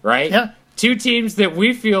 Right? Yeah. 2 teams that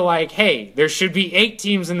we feel like, hey, there should be 8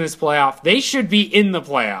 teams in this playoff. They should be in the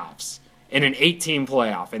playoffs in an 8-team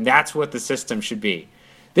playoff, and that's what the system should be.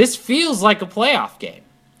 This feels like a playoff game,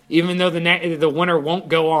 even though the winner won't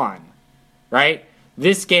go on, right?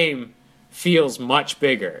 This game feels much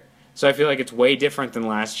bigger. So I feel like it's way different than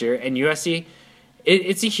last year, and USC,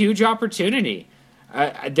 it's a huge opportunity.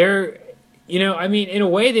 They're, in a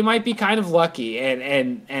way, they might be kind of lucky,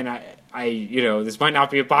 and this might not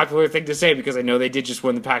be a popular thing to say because I know they did just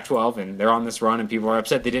win the Pac-12 and they're on this run and people are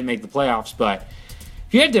upset they didn't make the playoffs. But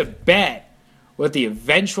if you had to bet what the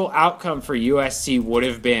eventual outcome for USC would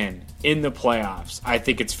have been in the playoffs, I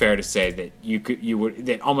think it's fair to say that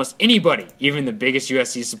that almost anybody, even the biggest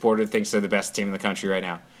USC supporter, thinks they're the best team in the country right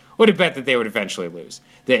now, would have bet that they would eventually lose.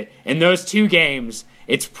 That in those 2 games,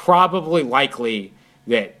 it's probably likely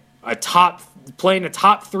that playing a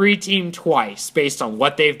top 3 team twice based on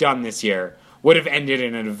what they've done this year would have ended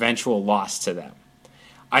in an eventual loss to them.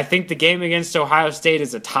 I think the game against Ohio State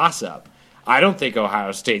is a toss-up. I don't think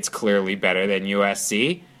Ohio State's clearly better than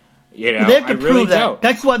USC. They have to prove that. Don't.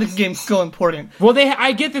 That's why this game's so important. Well,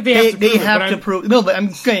 I get that they have to prove it. They have to prove. No, but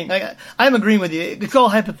I'm saying, I'm agreeing with you. It's all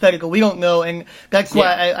hypothetical. We don't know, and that's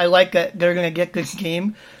why I like that they're going to get this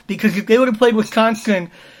game, because if they would have played Wisconsin,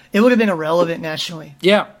 it would have been irrelevant nationally.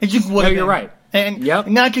 Yeah. It just would have been. You're right. And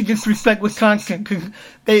not to disrespect Wisconsin, because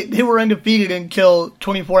they were undefeated until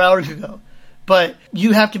 24 hours ago. But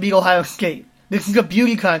you have to beat Ohio State. This is a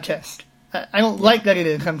beauty contest. I don't like that it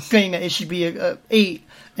is. I'm saying that it should be a 8,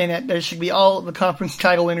 and that there should be all the conference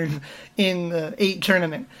title winners in the 8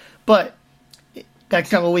 tournament. But that's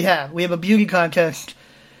not what we have. We have a beauty contest,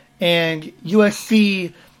 and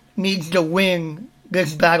USC needs to win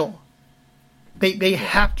this battle. They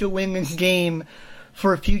have to win this game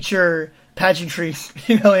for future pageantries,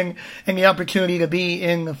 and the opportunity to be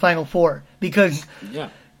in the Final Four. Because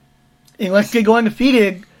unless they go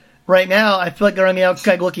undefeated right now, I feel like they're on the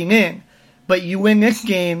outside looking in. But you win this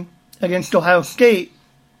game against Ohio State,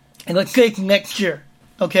 and let's say it's next year,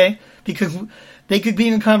 okay? Because they could be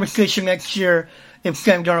in the conversation next year if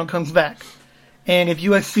Sam Darnold comes back. And if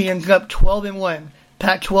USC ends up 12-1,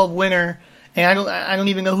 Pac-12 winner, and I don't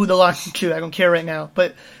even know who the loss is to. I don't care right now.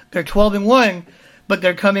 But they're 12-1, but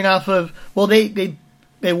they're coming off of, they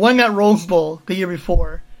won that Rose Bowl the year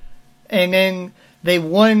before, and then they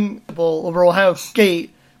won the bowl over Ohio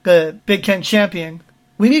State, the Big Ten champion.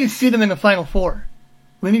 We need to see them in the Final Four.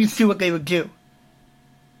 We need to see what they would do.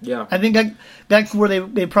 Yeah. I think that's where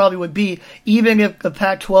they probably would be, even if the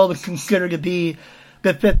Pac-12 is considered to be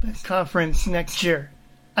the 5th best conference next year.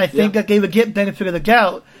 I think that they would get benefit of the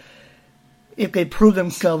doubt if they prove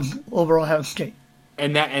themselves over Ohio State.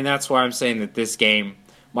 And that's why I'm saying that this game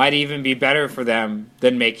might even be better for them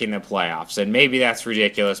than making the playoffs. And maybe that's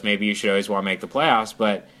ridiculous. Maybe you should always want to make the playoffs,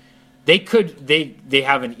 but they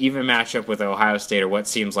have an even matchup with Ohio State, or what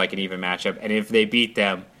seems like an even matchup. And if they beat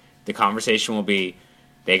them, the conversation will be,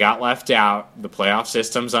 they got left out. The playoff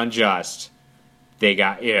system's unjust. They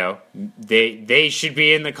got, they should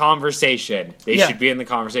be in the conversation. They should be in the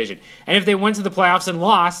conversation. And if they went to the playoffs and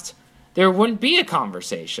lost, there wouldn't be a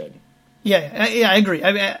conversation. Yeah, I agree.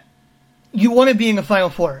 I mean, you want to be in the Final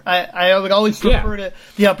Four. I would always prefer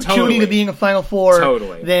the opportunity to be in the Final Four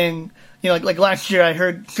than, like last year I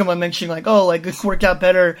heard someone mention this worked out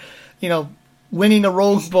better, winning the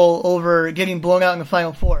Rose Bowl over getting blown out in the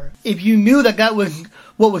Final Four. If you knew that was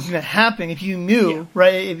what was going to happen, if you knew,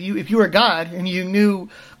 right, if you were God and you knew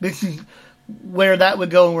this is where that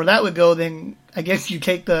would go and where that would go, then I guess you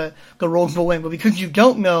take the Rose Bowl win. But because you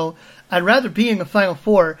don't know, I'd rather be in the Final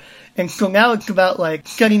Four. And so now it's about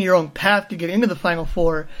setting your own path to get into the Final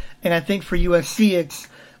Four. And I think for USC,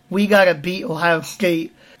 we got to beat Ohio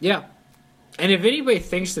State. Yeah. And if anybody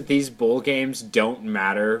thinks that these bowl games don't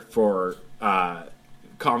matter for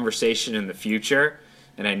conversation in the future,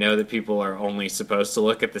 and I know that people are only supposed to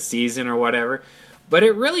look at the season or whatever, but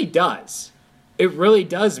it really does. It really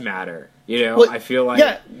does matter. I feel like...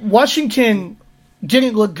 Yeah, Washington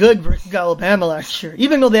didn't look good versus Alabama last year,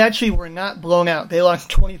 even though they actually were not blown out. They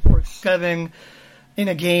lost 24-7 in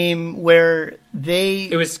a game where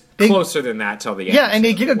It was closer than that till the end. Yeah, and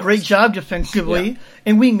they did a great job defensively,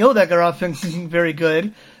 and we know that their offense isn't very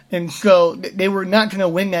good, and so they were not going to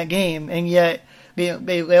win that game, and yet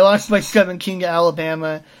they lost by 17 to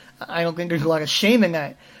Alabama. I don't think there's a lot of shame in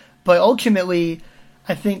that. But ultimately,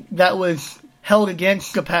 I think that was held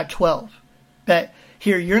against the Pac-12. That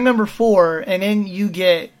here, you're number 4, and then you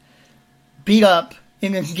get beat up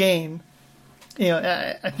in this game.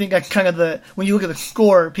 I think that's kind of when you look at the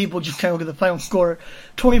score, people just kind of look at the final score,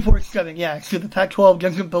 24-7. Yeah, so the Pac-12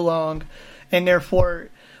 doesn't belong, and therefore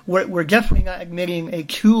we're definitely not admitting a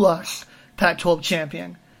 2-loss Pac-12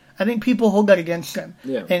 champion. I think people hold that against them.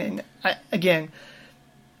 Yeah. And again,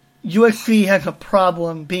 USC has a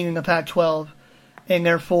problem being in the Pac-12, and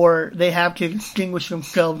therefore they have to distinguish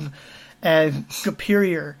themselves as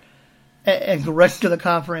superior as the rest of the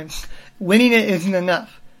conference. Winning it isn't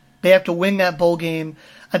enough. They have to win that bowl game.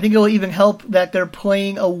 I think it will even help that they're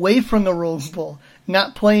playing away from the Rose Bowl,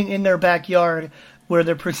 not playing in their backyard where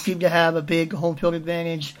they're perceived to have a big home field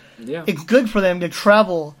advantage. Yeah. It's good for them to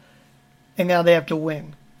travel, and now they have to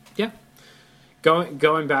win. Yeah.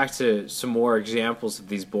 Going back to some more examples of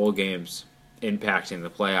these bowl games impacting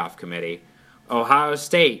the playoff committee, Ohio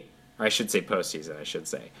State, or I should say postseason,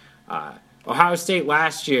 Ohio State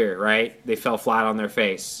last year, right? They fell flat on their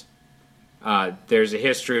face. There's a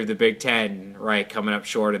history of the Big Ten, right, coming up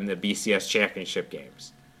short in the BCS championship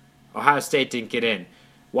games. Ohio State didn't get in.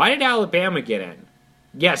 Why did Alabama get in?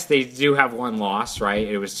 Yes, they do have one loss, right?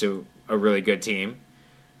 It was to a really good team.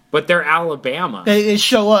 But they're Alabama. They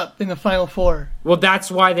show up in the Final Four. Well,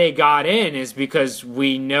 that's why they got in, is because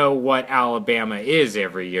we know what Alabama is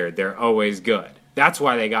every year. They're always good. That's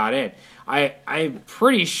why they got in. I'm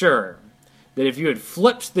pretty sure that if you had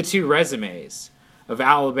flipped the two resumes of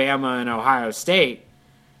Alabama and Ohio State,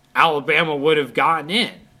 Alabama would have gotten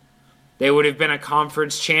in. They would have been a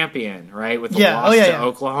conference champion, right, with the loss to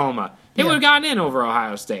Oklahoma. They would have gotten in over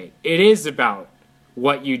Ohio State. It is about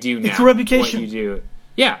what you do now. It's a reputation. What you do.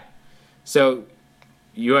 Yeah. So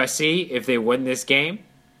USC, if they win this game,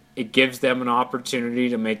 it gives them an opportunity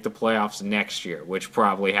to make the playoffs next year, which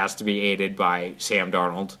probably has to be aided by Sam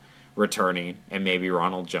Darnold returning and maybe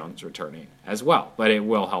Ronald Jones returning as well. But it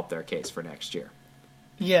will help their case for next year.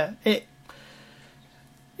 Yeah,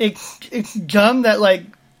 it's dumb that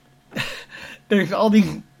there's all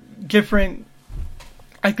these different,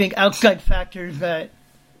 I think, outside factors that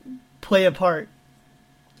play a part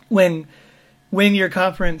when your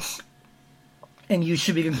conference and you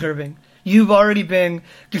should be deserving. You've already been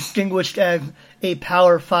distinguished as a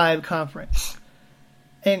Power 5 conference.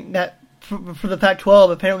 And that for the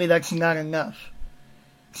Pac-12, apparently that's not enough.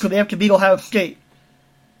 So they have to beat Ohio State,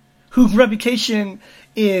 whose reputation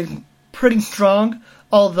is pretty strong,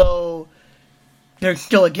 although there's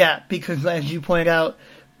still a gap because, as you pointed out,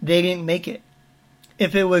 they didn't make it.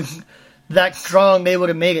 If it was that strong, they would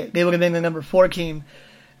have made it. They would have been the number 4 team.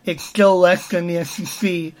 It's still less than the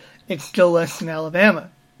SEC. It's still less than Alabama.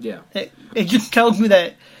 Yeah. It just tells me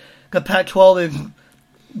that the Pac-12 is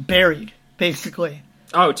buried, basically.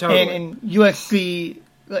 Oh, totally. And USC,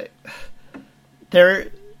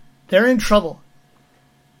 they're in trouble.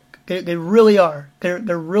 They really are. They're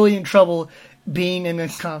really in trouble being in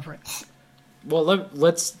this conference. Well,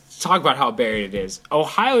 let's talk about how buried it is.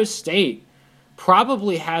 Ohio State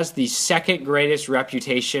probably has the second greatest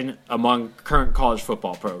reputation among current college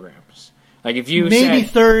football programs. Like if you maybe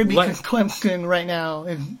said, third because Clemson right now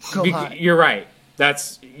is so high. You're right.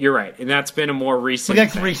 You're right, and that's been a more recent. But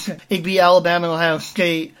that's thing. recent. It'd be Alabama, Ohio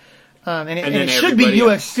State, and it should be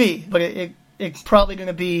USC, but it's probably going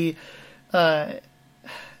to be. I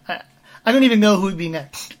don't even know who would be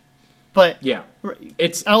next. But yeah,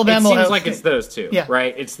 it's Alabama. It seems Ohio like State. it's those two, yeah.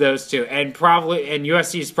 right? It's those two, and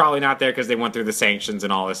USC is probably not there because they went through the sanctions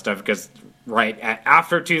and all this stuff. Because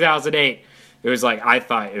after 2008, it was like I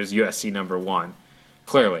thought it was USC number one.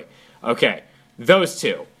 Clearly, okay, those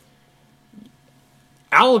two.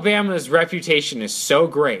 Alabama's reputation is so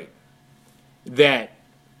great that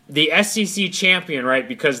the SEC champion, right?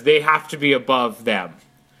 Because they have to be above them.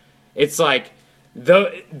 It's like.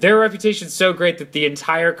 Their reputation is so great that the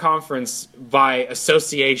entire conference, by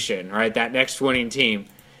association, right, that next winning team,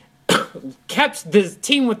 kept the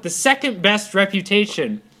team with the second best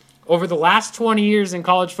reputation over the last 20 years in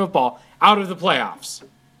college football out of the playoffs.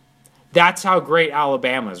 That's how great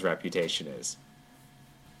Alabama's reputation is.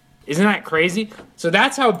 Isn't that crazy? So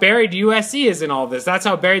that's how buried USC is in all this. That's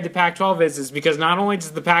how buried the Pac-12 is because not only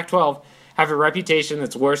does the Pac-12 have a reputation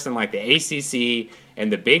that's worse than like the ACC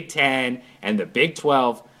and the Big Ten and the Big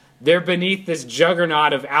 12, they're beneath this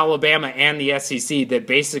juggernaut of Alabama and the SEC that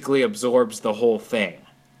basically absorbs the whole thing,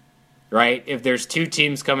 right? If there's two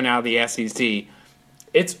teams coming out of the SEC,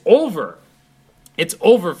 it's over. It's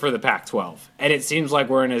over for the Pac-12. And it seems like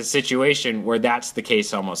we're in a situation where that's the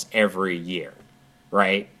case almost every year,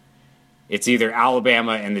 right? It's either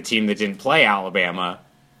Alabama and the team that didn't play Alabama,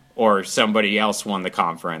 or somebody else won the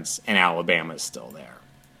conference and Alabama's still there.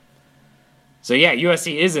 So yeah,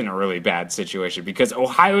 USC is in a really bad situation because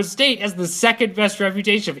Ohio State has the second best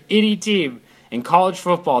reputation of any team in college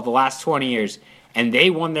football the last 20 years, and they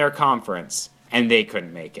won their conference and they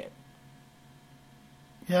couldn't make it.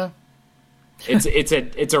 Yeah.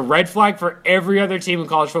 It's a red flag for every other team in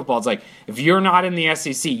college football. It's like if you're not in the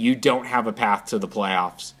SEC, you don't have a path to the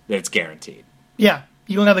playoffs that's guaranteed. Yeah,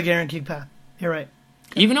 you don't have a guaranteed path. You're right.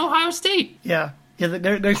 Even Ohio State. Yeah.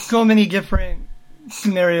 There's so many different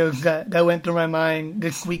scenarios that went through my mind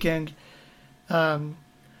this weekend.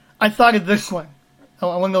 I thought of this one. I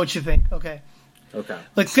want to know what you think. Okay.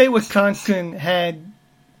 Let's say Wisconsin had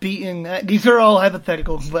beaten. These are all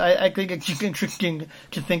hypotheticals, but I think it's just interesting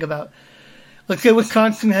to think about. Let's say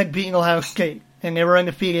Wisconsin had beaten Ohio State, and they were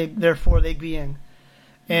undefeated, therefore they'd be in.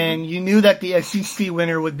 And you knew that the SEC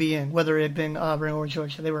winner would be in, whether it had been Auburn or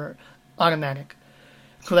Georgia. They were automatic.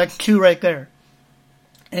 So that's two right there.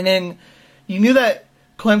 And then you knew that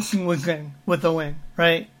Clemson was in with a win,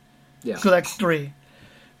 right? Yeah. So that's three.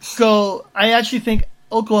 So I actually think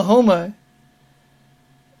Oklahoma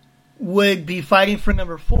would be fighting for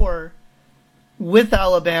number 4 with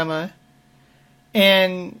Alabama,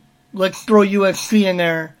 and let's throw USC in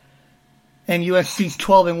there, and USC's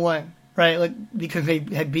 12-1, right? Like because they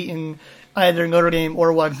had beaten either Notre Dame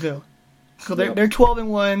or Wazoo. So they're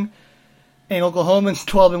 12-1, and Oklahoma's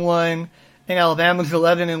 12-1, and Alabama's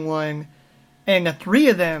 11-1, and the three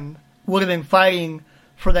of them would have been fighting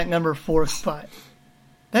for that number 4 spot.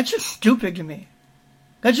 That's just stupid to me.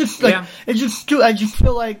 That's just like it's just stupid. I just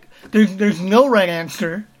feel like there's no right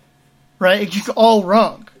answer, right? It's just all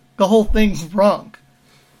wrong. The whole thing's wrong.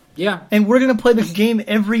 Yeah. And we're gonna play this game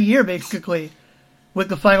every year, basically, with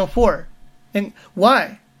the Final Four. And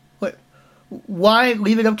why? Why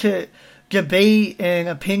leave it up to debate and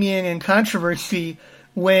opinion and controversy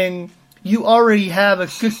when you already have a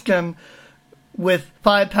system with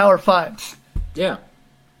 5 Power 5s? Yeah.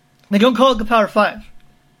 They don't call it the Power 5.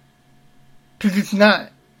 Because it's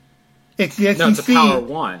not. It's the SEC. No, it's a Power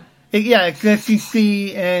 1. It's the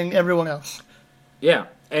SEC and everyone else. Yeah.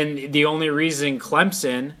 And the only reason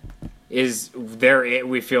Clemson is there,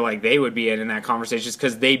 we feel like they would be in that conversation is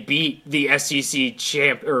because they beat the SEC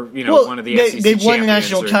champ, or one of the SEC champions. They won the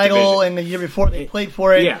national title, and the year before they played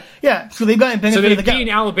for it. Yeah. So they've gotten benefit of the doubt. So they've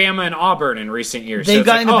beaten Alabama and Auburn in recent years. They've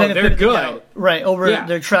gotten the benefit they're of the good. doubt, right, over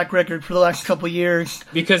their track record for the last couple of years.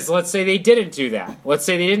 Because let's say they didn't do that. Let's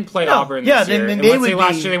say they didn't play Auburn this year. Then and they let's say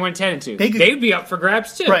last year they went 10-2. They'd be up for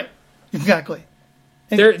grabs too. Right. Exactly.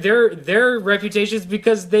 And their reputation is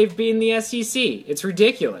because they've been the SEC. It's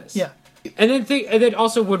ridiculous. Yeah. And then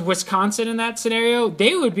also, would Wisconsin in that scenario,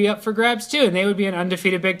 they would be up for grabs too, and they would be an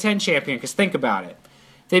undefeated Big Ten champion. Because think about it,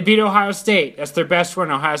 they beat Ohio State. That's their best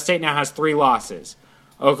win. Ohio State now has 3 losses.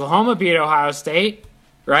 Oklahoma beat Ohio State,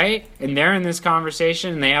 right? And they're in this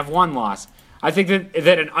conversation, and they have 1 loss. I think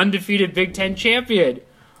that an undefeated Big Ten champion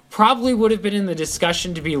probably would have been in the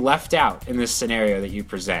discussion to be left out in this scenario that you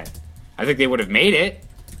present. I think they would have made it,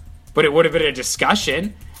 but it would have been a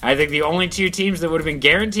discussion. I think the only two teams that would have been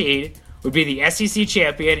guaranteed would be the SEC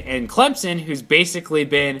champion and Clemson, who's basically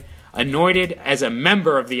been anointed as a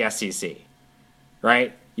member of the SEC,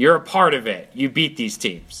 right? You're a part of it. You beat these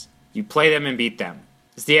teams. You play them and beat them.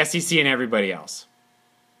 It's the SEC and everybody else.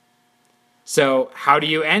 So how do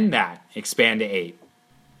you end that? Expand to 8.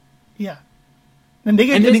 Yeah. And make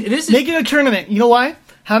it a tournament. You know why?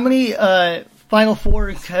 How many Final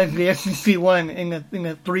Fours has the SEC won in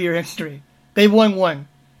the 3-year history? They've won 1.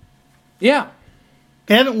 Yeah.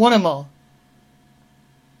 They haven't won them all.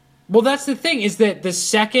 Well, that's the thing, is that the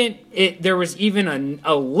second there was even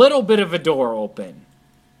a little bit of a door open,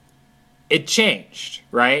 it changed,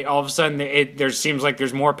 right? All of a sudden, there seems like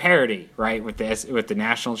there's more parity, right, with the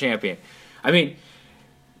national champion. I mean,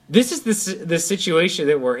 this is the situation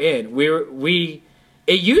that we're in.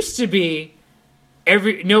 It used to be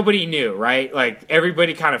nobody knew, right? Like,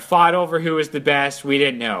 everybody kind of fought over who was the best. We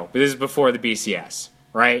didn't know, but this is before the BCS,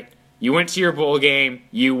 right? You went to your bowl game,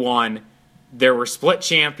 you won. There were split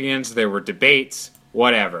champions, there were debates,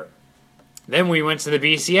 whatever. Then we went to the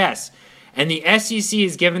BCS, and the SEC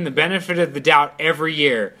is given the benefit of the doubt every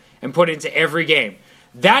year and put into every game.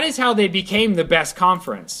 That is how they became the best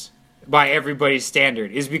conference by everybody's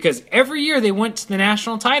standard, is because every year they went to the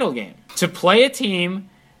national title game to play a team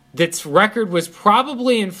that's record was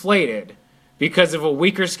probably inflated because of a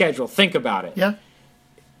weaker schedule. Think about it. Yeah.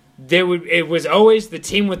 It was always the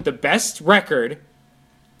team with the best record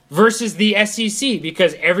versus the SEC,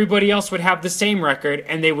 because everybody else would have the same record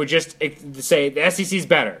and they would just say the SEC's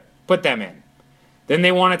better. Put them in. Then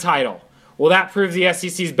they won a title. Well, that proves the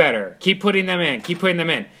SEC's better. Keep putting them in. Keep putting them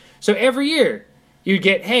in. So every year you'd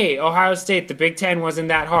get, hey, Ohio State, the Big Ten wasn't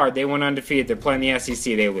that hard. They went undefeated. They're playing the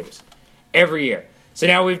SEC. They lose. Every year. So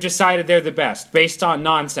now we've decided they're the best based on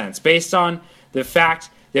nonsense, based on the fact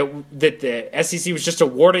that the SEC was just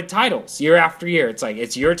awarded titles year after year. It's like,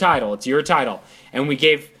 it's your title, it's your title. And we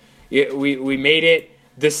made it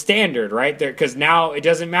the standard, right? Because now it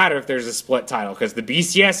doesn't matter if there's a split title, because the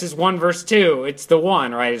BCS is 1 versus 2. It's the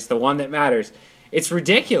one, right? It's the one that matters. It's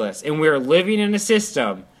ridiculous. And we're living in a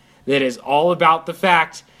system that is all about the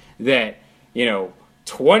fact that,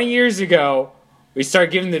 20 years ago, we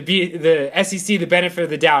started giving the SEC the benefit of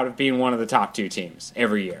the doubt of being one of the top 2 teams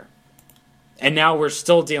every year. And now we're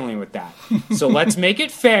still dealing with that. So let's make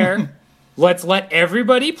it fair. Let's let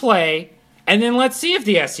everybody play. And then let's see if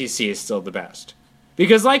the SEC is still the best.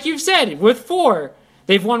 Because like you've said, with 4,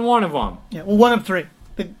 they've won 1 of them. Yeah, well, 1 of 3.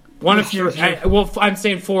 One of 3. I'm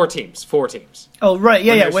saying 4 teams. 4 teams. Oh, right.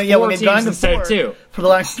 Yeah, when they've gone to 4 for the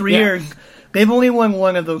last 3 years, they've only won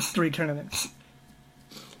 1 of those 3 tournaments.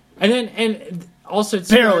 And also,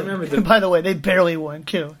 barely. I remember by the way, they barely won,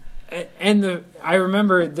 too. And I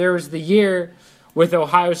remember there was the year with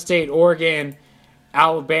Ohio State, Oregon,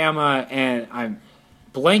 Alabama, and I'm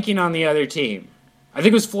blanking on the other team. I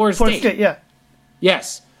think it was Florida State. Florida State, yeah.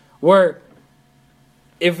 Yes. Where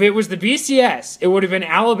if it was the BCS, it would have been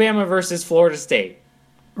Alabama versus Florida State.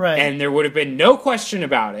 Right. And there would have been no question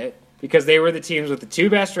about it, because they were the teams with the 2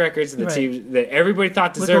 best records and the teams that everybody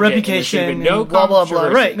thought deserved with the reputation it. And no blah, blah, blah.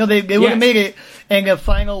 Right. No, they would have made it, and the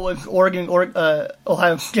final was Oregon or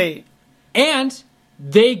Ohio State. And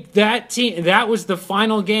that was the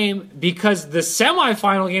final game, because the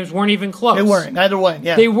semifinal games weren't even close. They weren't. Neither one.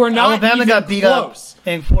 Yeah. They were not. Alabama even got beat close. up,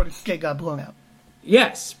 and Florida State got blown out.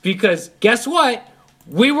 Yes, because guess what?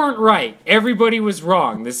 We weren't right. Everybody was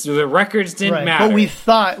wrong. The records didn't matter. But we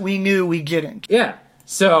thought we knew we didn't. Yeah.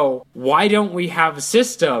 So why don't we have a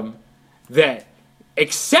system that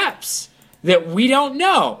accepts that we don't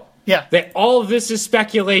know? Yeah. That all of this is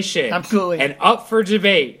speculation. Absolutely. And up for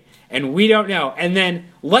debate. And we don't know. And then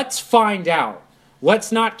let's find out.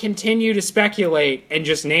 Let's not continue to speculate and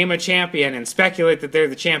just name a champion and speculate that they're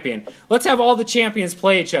the champion. Let's have all the champions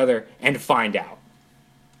play each other and find out.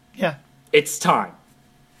 Yeah. It's time.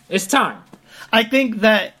 It's time. I think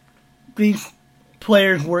that these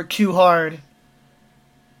players work too hard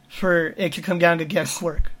for it to come down to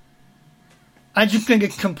guesswork. I just think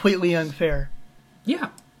it's completely unfair. Yeah.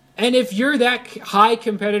 And if you're that high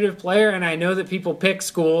competitive player, and I know that people pick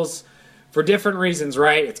schools for different reasons,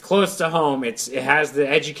 right? It's close to home. It has the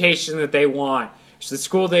education that they want. It's the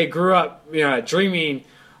school they grew up dreaming,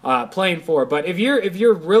 playing for. But if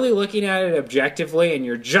you're really looking at it objectively, and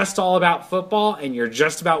you're just all about football, and you're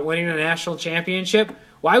just about winning a national championship,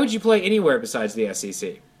 why would you play anywhere besides the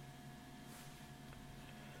SEC?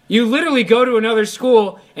 You literally go to another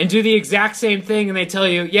school and do the exact same thing, and they tell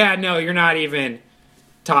you, yeah, no, you're not even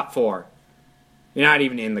top 4. You're not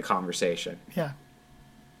even in the conversation. Yeah.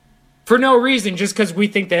 For no reason, just because we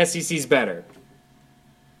think the SEC's better.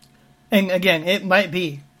 And again, it might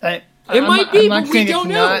be. It might be, but we don't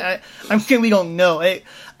know. I'm saying we don't know.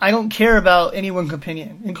 I don't care about anyone's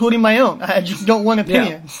opinion, including my own. I just don't want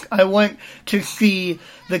opinions. Yeah. I want to see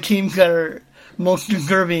the teams that are most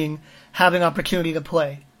deserving have an opportunity to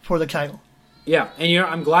play for the title. Yeah, and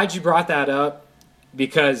I'm glad you brought that up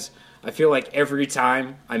because I feel like every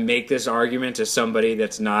time I make this argument to somebody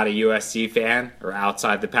that's not a USC fan or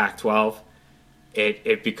outside the Pac-12,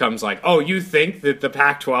 it becomes like, oh, you think that the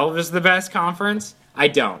Pac-12 is the best conference? I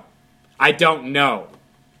don't know.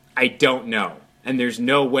 And there's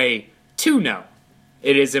no way to know.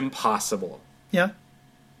 It is impossible. Yeah.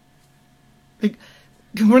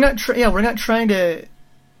 We're not trying to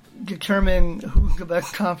determine who's the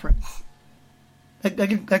best conference.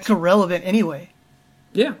 That's irrelevant anyway.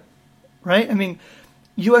 Yeah. Right? I mean,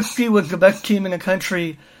 USC was the best team in the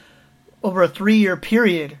country over a 3-year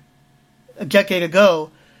period a decade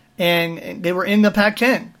ago, and they were in the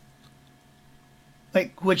Pac-10.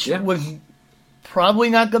 Which was probably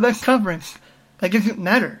not the best conference. That doesn't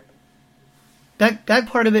matter. That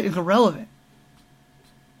part of it is irrelevant.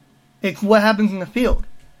 It's what happens in the field.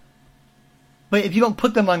 But if you don't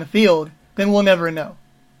put them on the field, then we'll never know.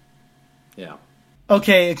 Yeah.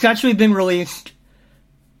 Okay, it's actually been released.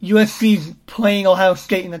 USC's playing Ohio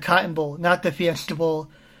State in the Cotton Bowl, not the Fiesta Bowl.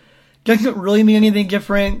 Doesn't really mean anything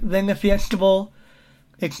different than the Fiesta Bowl.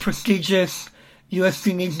 It's prestigious.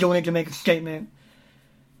 USC needs to win it to make a statement.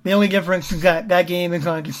 The only difference is that game is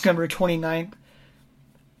on December 29th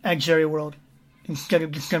at Jerry World instead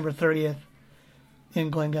of December 30th in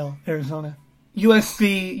Glendale, Arizona.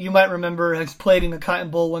 USC, you might remember, has played in the Cotton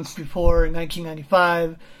Bowl once before in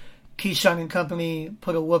 1995. Keyshawn and company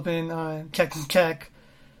put a whooping on Texas Tech.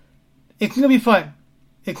 It's going to be fun.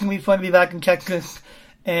 It's going to be fun to be back in Texas,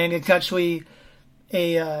 and it's actually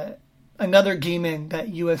another demon that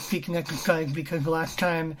USC can exercise because the last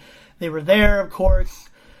time they were there, of course,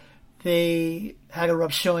 they had a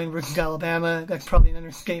rough showing versus Alabama. That's probably an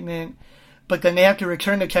understatement. But then they have to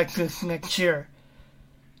return to Texas next year.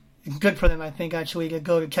 It's good for them, I think, actually, to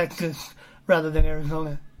go to Texas rather than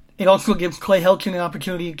Arizona. It also gives Clay Helton an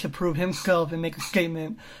opportunity to prove himself and make a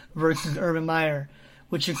statement versus Urban Meyer,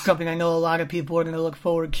 which is something I know a lot of people are going to look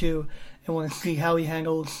forward to and want to see how he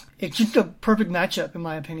handles. It's just a perfect matchup, in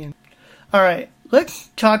my opinion. All right, let's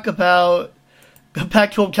talk about the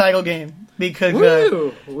Pac-12 title game. Because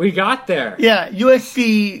we got there. Yeah,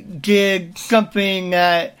 USC did something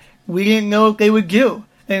that we didn't know if they would do.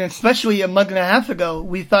 And especially a month and a half ago,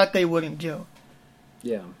 we thought they wouldn't do.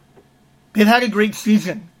 Yeah. They've had a great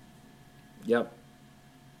season. Yep.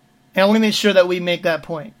 And I want to make sure that we make that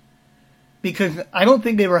point. Because I don't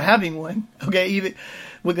think they were having one. Okay, even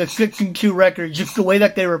with a 6-2 record, just the way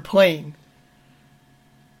that they were playing.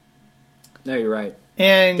 No, you're right.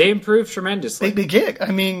 And they improved tremendously. They did.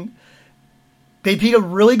 I mean, they beat a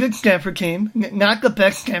really good Stanford team. Not the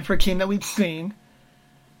best Stanford team that we've seen.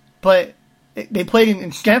 But they played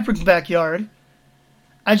in Stanford's backyard.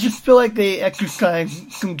 I just feel like they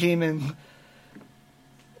exercised some demons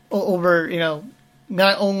over,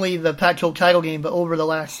 not only the Pac-12 title game, but over the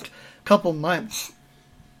last couple months.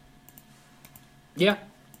 Yeah.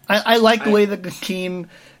 I like the way that this team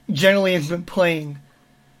generally has been playing.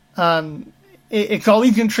 It's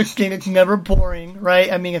always interesting. It's never boring,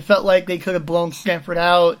 right? I mean, it felt like they could have blown Stanford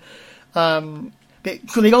out. So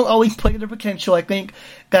they don't always play to their potential. I think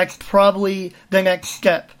that's probably the next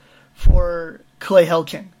step for Clay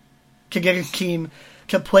Helton, to get his team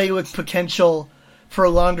to play to its potential for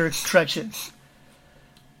longer stretches.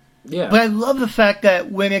 Yeah. But I love the fact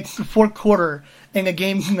that when it's the fourth quarter and the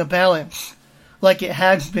game's in the balance, like it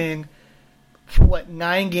has been for,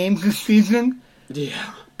 9 games this season?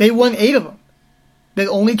 Yeah. They won 8 of them. The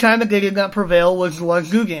only time that they did not prevail was the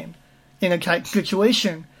Wazoo game in a tight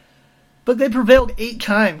situation. But they prevailed 8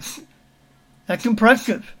 times. That's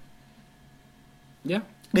impressive. Yeah.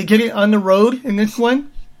 They did it on the road in this one.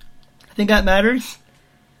 I think that matters.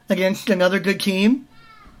 Against another good team.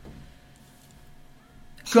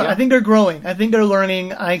 So yeah. I think they're growing. I think they're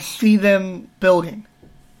learning. I see them building.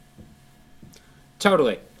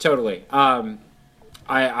 Totally. I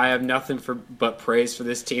have nothing but praise for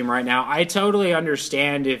this team right now. I totally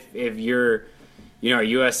understand if you're a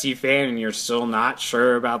USC fan and you're still not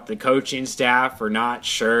sure about the coaching staff or not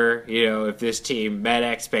sure, if this team met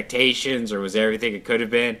expectations or was everything it could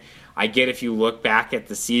have been. I get if you look back at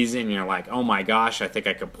the season and you're like, oh my gosh, I think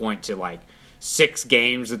I could point to 6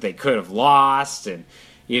 games that they could have lost. And,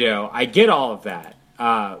 I get all of that.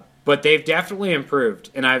 But they've definitely improved,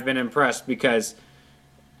 and I've been impressed because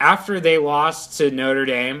after they lost to Notre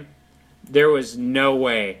Dame, there was no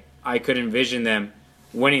way I could envision them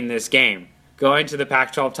winning this game going to the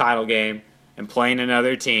Pac-12 title game and playing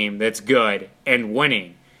another team that's good and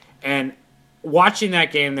winning. And watching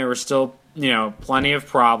that game, there were still, plenty of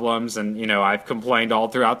problems. And, I've complained all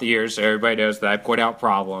throughout the years, so everybody knows that I point out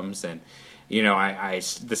problems. And,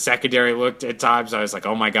 the secondary looked at times, I was like,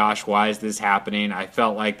 oh my gosh, why is this happening? I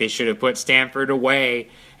felt like they should have put Stanford away,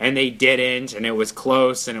 and they didn't. And it was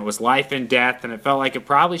close, and it was life and death, and it felt like it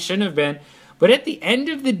probably shouldn't have been. But at the end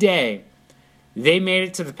of the day, they made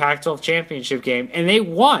it to the Pac-12 championship game, and they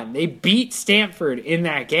won. They beat Stanford in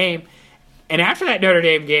that game. And after that Notre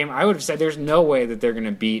Dame game, I would have said there's no way that they're going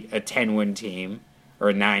to beat a 10-win team or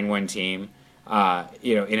a 9-win team,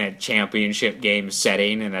 in a championship game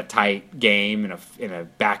setting, in a tight game, in a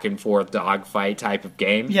back-and-forth dogfight type of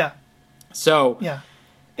game. Yeah. So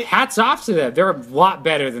hats off to them. They're a lot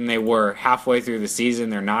better than they were halfway through the season.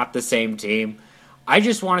 They're not the same team. I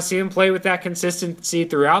just want to see them play with that consistency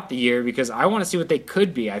throughout the year because I want to see what they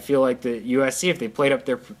could be. I feel like the USC, if they played up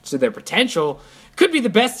to their potential, could be the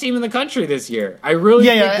best team in the country this year. I really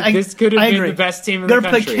think that this could have been the best team in the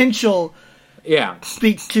country. Their potential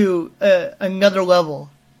speaks to another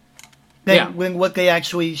level than when what they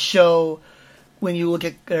actually show when you look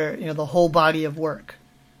at their, the whole body of work.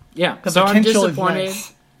 Yeah, so I'm disappointed.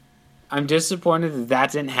 Nice. I'm disappointed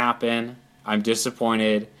that didn't happen. I'm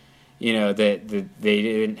disappointed that they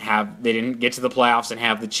didn't get to the playoffs and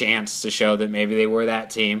have the chance to show that maybe they were that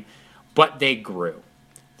team, but they grew.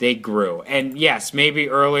 They grew. And yes, maybe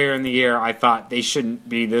earlier in the year I thought they shouldn't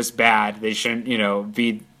be this bad. They shouldn't,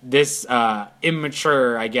 be this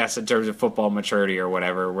immature, I guess, in terms of football maturity or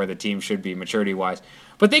whatever, where the team should be maturity-wise.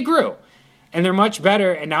 But they grew. And they're much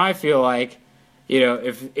better, and now I feel like,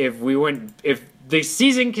 if the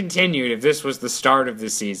season continued, if this was the start of the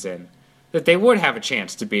season, that they would have a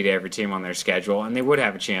chance to beat every team on their schedule, and they would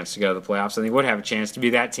have a chance to go to the playoffs, and they would have a chance to be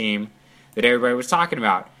that team that everybody was talking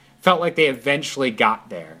about. Felt like they eventually got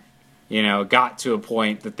there, got to a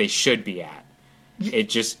point that they should be at. It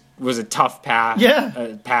just was a tough path,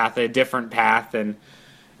 a different path, and,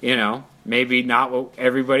 maybe not what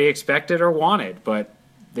everybody expected or wanted, but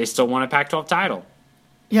they still won a Pac-12 title.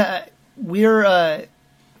 Yeah, we're,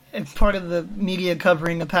 as part of the media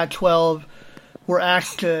covering the Pac-12, we're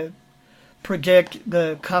asked to predict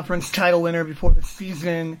the conference title winner before the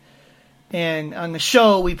season, and on the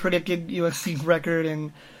show we predicted USC's record,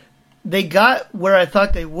 and they got where I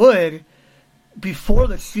thought they would before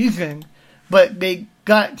the season, but they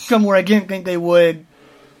got somewhere I didn't think they would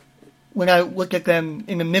when I looked at them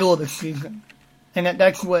in the middle of the season. And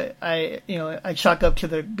that's what I chalk up to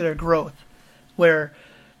their growth, where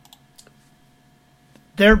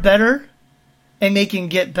they're better and they can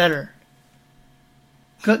get better.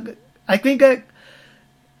 I think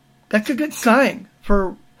that's a good sign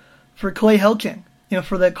for Clay Helton,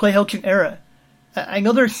 for the Clay Helton era. I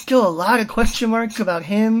know there's still a lot of question marks about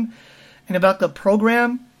him and about the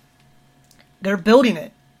program. They're building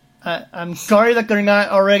it. I'm sorry that they're not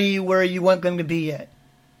already where you want them to be yet.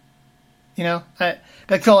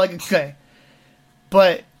 That's all I can say.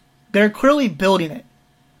 But they're clearly building it.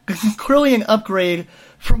 This is clearly an upgrade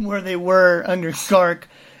from where they were under Sark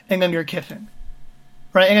and under Kiffin.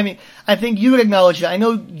 Right? And I think you would acknowledge that. I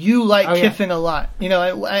know you like Kiffin a lot.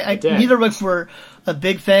 Neither of us were a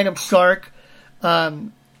big fan of Sark.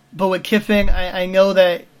 But with Kiffin, I know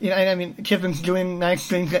that, Kiffin's doing nice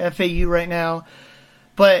things at FAU right now.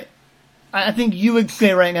 But I think you would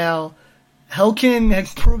say right now, Helton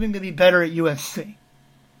has proven to be better at USC.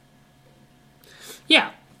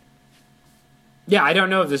 Yeah. Yeah, I don't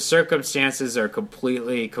know if the circumstances are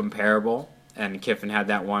completely comparable, and Kiffin had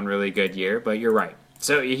that one really good year, but you're right.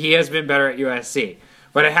 So he has been better at USC.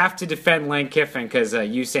 But I have to defend Lane Kiffin because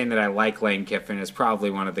you saying that I like Lane Kiffin is probably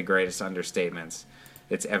one of the greatest understatements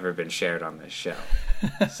that's ever been shared on this show.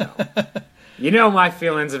 So, my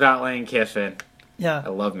feelings about Lane Kiffin. Yeah. I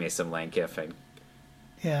love me some Lane Kiffin.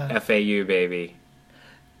 Yeah. FAU, baby.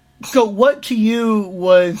 So what to you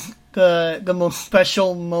was the most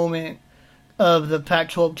special moment of the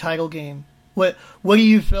Pac-12 title game? What do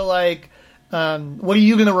you feel like, what are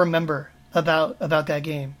you going to remember about that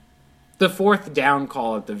game? The fourth down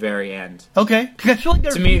call at the very end. Okay. Because I feel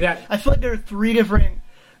like there are three different,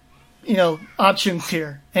 options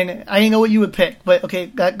here. And I didn't know what you would pick, but okay,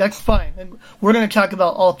 that's fine. And we're going to talk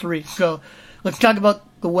about all three. So let's talk about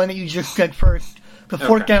the one that you just said first. The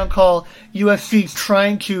fourth down call, USC's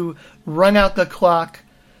trying to run out the clock.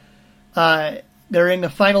 They're in the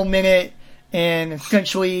final minute, and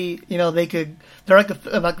essentially, they're at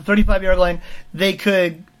about the 35-yard line. They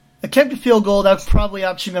could attempt a field goal. That's probably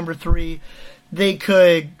option number 3. They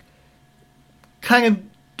could kind of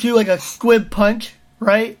do like a squib punt,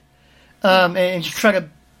 right? And just try to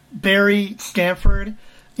bury Stanford,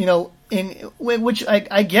 which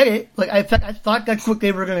I get it. Like, I thought that's what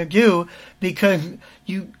they were going to do because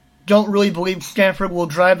you don't really believe Stanford will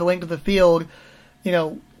drive the length of the field,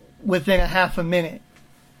 within a half a minute.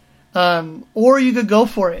 Or you could go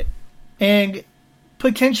for it and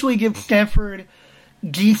potentially give Stanford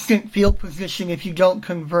decent field position if you don't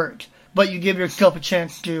convert, but you give yourself a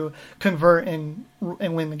chance to convert and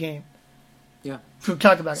win the game. Yeah. So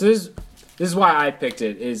talk about it. This is why I picked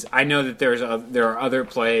it. Is I know that there are other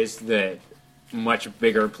plays that much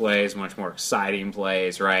bigger plays, much more exciting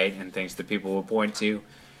plays, right, and things that people will point to.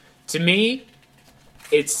 To me,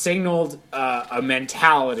 it signaled a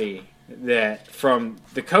mentality that from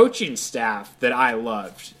the coaching staff that I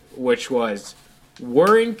loved, which was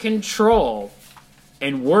we're in control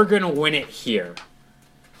and we're going to win it here.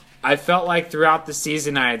 I felt like throughout the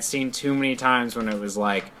season I had seen too many times when it was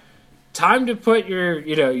like, time to put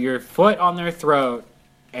your foot on their throat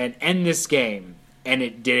and end this game, and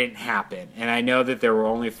it didn't happen. And I know that there were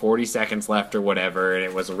only 40 seconds left or whatever, and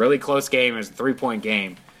it was a really close game. It was a 3-point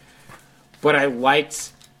game. But I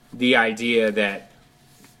liked the idea that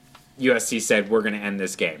USC said, we're going to end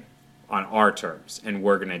this game on our terms, and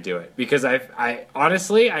we're going to do it. Because I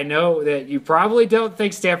honestly, I know that you probably don't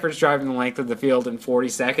think Stanford's driving the length of the field in 40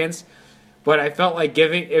 seconds, but I felt like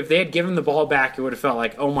if they had given the ball back, it would have felt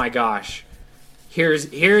like, oh my gosh, here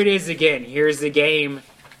it is again. Here's the game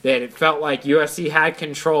that it felt like USC had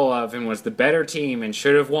control of and was the better team and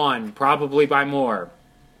should have won, probably by more.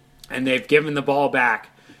 And they've given the ball back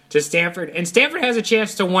to Stanford, and Stanford has a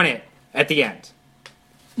chance to win it at the end.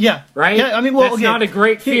 Yeah. Right? Yeah, I mean, that's not a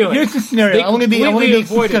great feeling. Here's the scenario. I want to be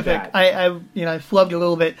specific. That. I flubbed a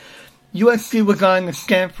little bit. USC was on the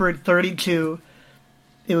Stanford 32.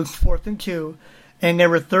 It was 4th and 2, and there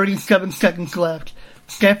were 37 seconds left.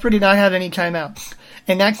 Stanford did not have any timeouts.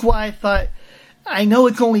 And that's why I thought, I know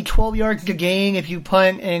it's only 12 yards to gain if you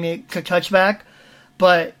punt and it's a touchback,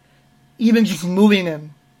 but even just moving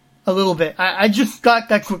them a little bit, I just thought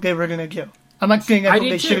that's what they were going to do. I'm not saying that's what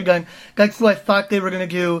they should have done. That's what I thought they were going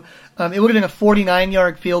to do. It would have been a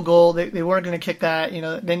 49-yard field goal. They weren't going to kick that.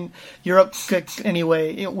 Then you're up 6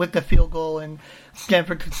 anyway with the field goal, and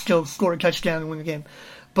Stanford could still score a touchdown and win the game.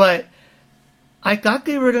 But I thought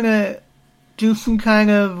they were going to do some kind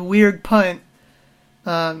of weird punt.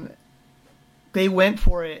 They went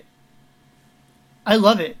for it. I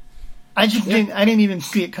love it. I didn't even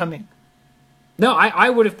see it coming. No, I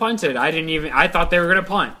would have punted. I thought they were going to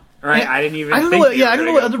punt. Right? I didn't even. I don't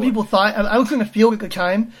know what other people thought. I was going to field at the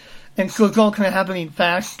time, and so it's all kind of happening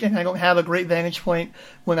fast, and I don't have a great vantage point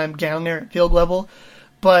when I'm down there at field level.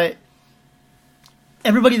 But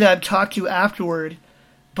everybody that I've talked to afterward,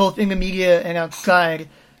 both in the media and outside,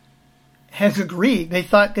 has agreed. They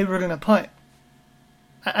thought they were going to punt.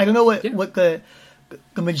 I don't know what the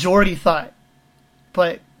majority thought,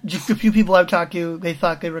 but just a few people I've talked to, they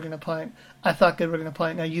thought they were going to punt. I thought they were going to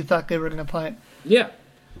punt. Now you thought they were going to punt. Yeah.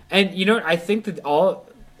 And you know what? I think that all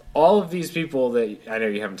of these people that I know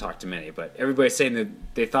you haven't talked to many, but everybody's saying that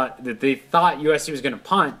they thought USC was going to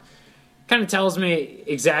punt, kind of tells me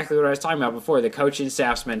exactly what I was talking about before, the coaching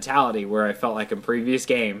staff's mentality, where I felt like in previous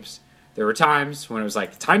games there were times when it was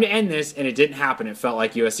like time to end this and it didn't happen. It felt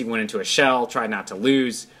like USC went into a shell, tried not to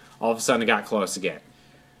lose, all of a sudden it got close again.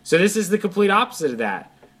 So this is the complete opposite of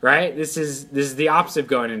that, right? This is the opposite of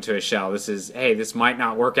going into a shell. This is, hey, this might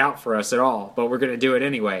not work out for us at all, but we're going to do it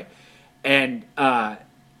anyway. And I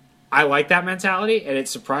like that mentality, and it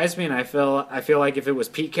surprised me. And I feel like if it was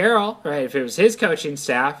Pete Carroll, right, if it was his coaching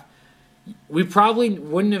staff, we probably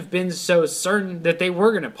wouldn't have been so certain that they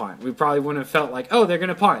were going to punt. We probably wouldn't have felt like, oh, they're going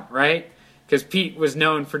to punt, right? Because Pete was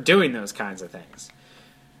known for doing those kinds of things.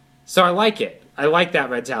 So I like it. I like that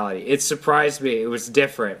mentality. It surprised me. It was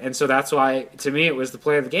different. And so that's why, to me, it was the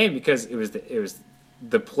play of the game, because it was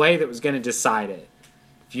the play that was going to decide it.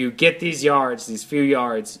 If you get these yards, these few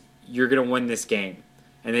yards, you're going to win this game.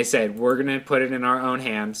 And they said, we're going to put it in our own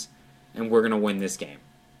hands, and we're going to win this game.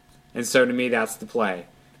 And so to me, that's the play,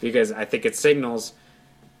 because I think it signals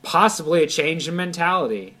possibly a change in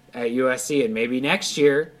mentality at USC. And maybe next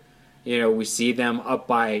year, we see them up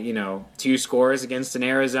by, 2 scores against an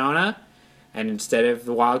Arizona, and instead of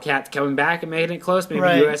the Wildcats coming back and making it close, maybe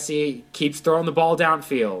USC keeps throwing the ball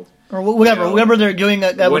downfield. Or whatever they're doing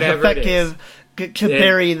that was effective to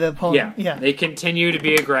bury the opponent. Yeah, they continue to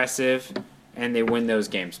be aggressive, and they win those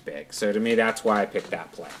games big. So to me, that's why I picked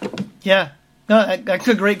that play. Yeah, no, that's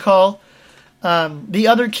a great call. The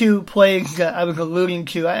other 2 plays that I was alluding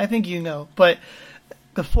to, I think but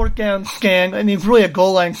the 4th down stand, I mean, it's really a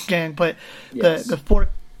goal line stand, but yes. the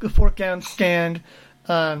 4th down stand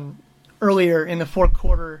earlier in the 4th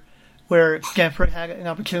quarter where Stanford had an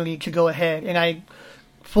opportunity to go ahead. And I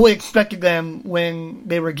fully expected them when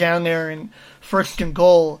they were down there and first and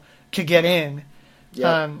goal to get in.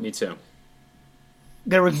 Yeah, me too.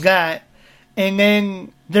 There was that. And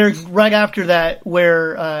then there's right after that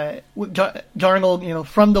where Darnold,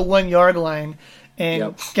 from the 1 yard line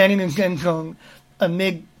and standing in his end zone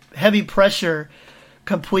amid heavy pressure,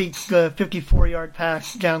 completes the 54-yard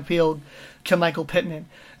pass downfield to Michael Pittman.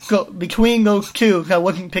 So between those two, I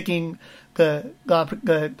wasn't picking the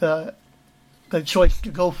choice to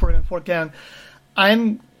go for it on fourth down.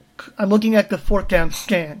 I'm looking at the fourth down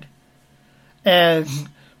stand as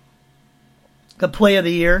the play of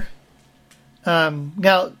the year.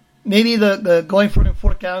 Now, maybe the going for it on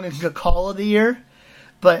fourth down is the call of the year,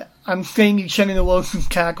 but I'm saying Uchenna Nwosu's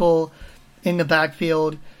tackle in the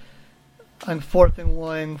backfield on 4th and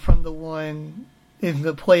 1 from the 1 is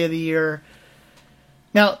the play of the year.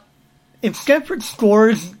 Now, if Stanford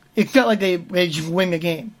scores, it's not like they just win the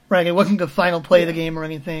game, right? It wasn't the final play of the game or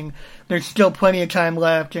anything. There's still plenty of time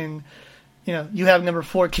left, and you have number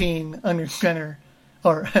 14 under center,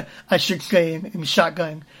 or I should say in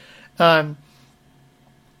shotgun.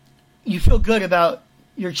 You feel good about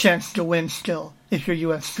your chance to win still if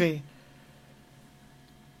you're USC.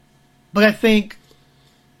 But I think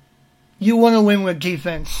you want to win with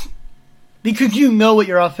defense because you know what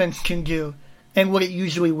your offense can do and what it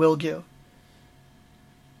usually will do.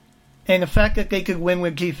 And the fact that they could win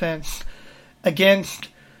with defense against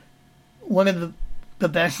one of the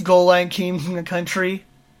best goal line teams in the country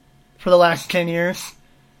for the last 10 years,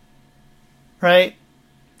 right?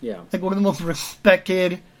 Yeah. Like one of the most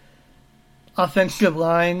respected offensive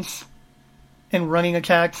lines and running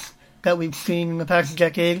attacks that we've seen in the past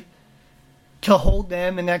decade, to hold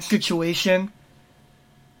them in that situation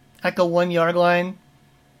at the 1 yard line.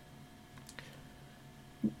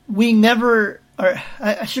 We never, or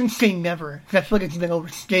I shouldn't say never, because I feel like it's been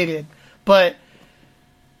overstated, but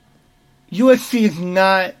USC is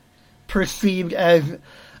not perceived as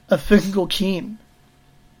a physical team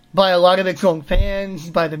by a lot of its own fans,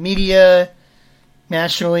 by the media,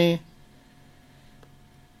 nationally.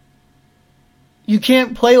 You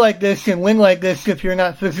can't play like this and win like this if you're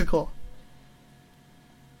not physical.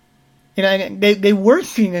 They were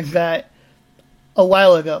seen as that a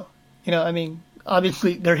while ago.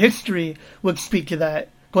 Obviously their history would speak to that,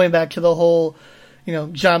 going back to the whole,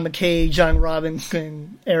 John McKay, John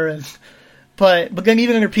Robinson eras. But then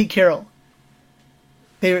even under Pete Carroll,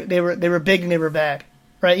 they were big and they were bad,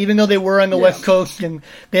 right? Even though they were on the West Coast and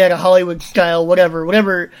they had a Hollywood style,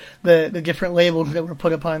 whatever the different labels that were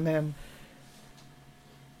put upon them,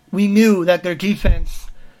 we knew that their defense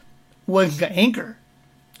was the anchor.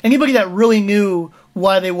 Anybody that really knew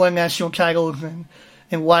why they won national titles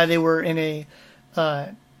and why they were in a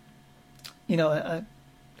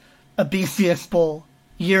BCS bowl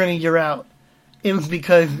year in and year out, it was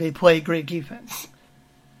because they played great defense.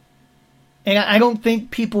 And I don't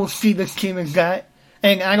think people see this team as that.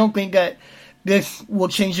 And I don't think that this will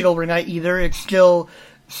change it overnight either. It's still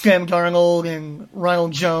Sam Darnold and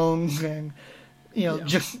Ronald Jones and,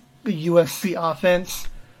 just the USC offense.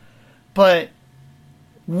 But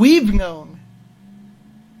we've known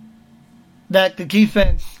that the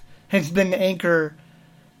defense has been the anchor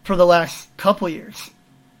for the last couple years.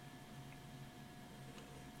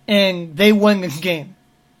 And they won this game.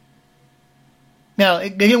 Now, they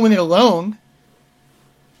didn't win it alone,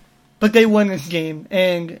 but they won this game.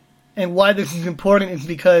 And why this is important is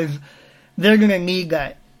because they're going to need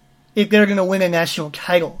that if they're going to win a national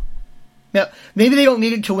title. Now, maybe they don't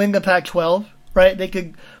need it to win the Pac-12, right? They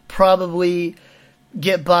could probably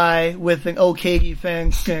get by with an okay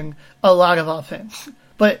defense and a lot of offense.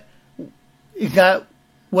 But is that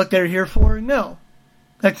what they're here for? No.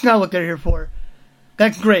 That's not what they're here for.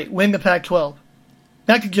 That's great. Win the Pac-12.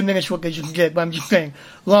 Not to diminish what they just did, but I'm just saying,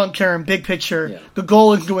 long-term, big picture, the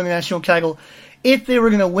goal is to win the national title. If they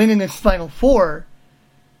were going to win in this Final Four,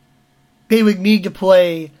 they would need to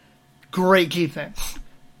play great defense.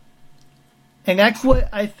 And that's what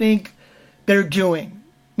I think they're doing.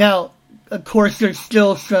 Now, of course, there's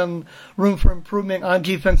still some room for improvement on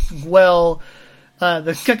defense as well.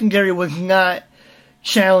 The secondary was not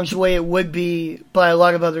challenged the way it would be by a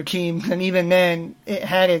lot of other teams, and even then, it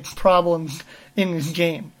had its problems in this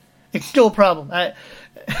game. It's still a problem.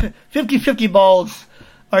 50-50 balls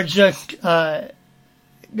are just, they're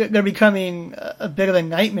becoming a bit of a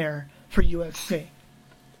nightmare for USC.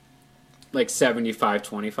 Like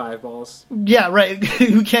 75-25 balls? Yeah, right.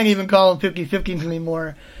 You can't even call them 50-50s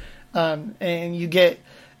anymore. And you get,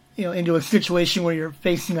 into a situation where you're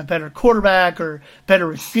facing a better quarterback or better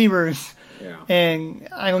receivers. Yeah. And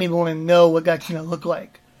I don't even want to know what that's going to look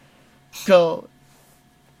like. So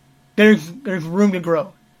there's room to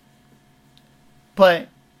grow. But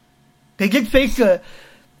they did face a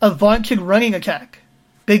vaunted running attack.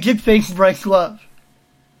 They did face Bryce Love,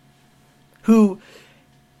 who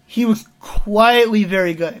he was quietly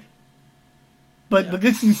very good. But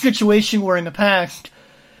this is a situation where in the past,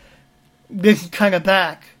 this kind of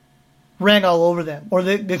back ran all over them, or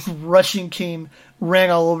this rushing team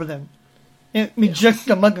ran all over them. I mean, just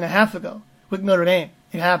a month and a half ago with Notre Dame,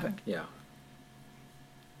 it happened. Yeah.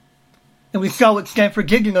 And we saw what Stanford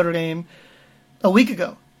did to Notre Dame a week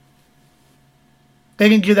ago. They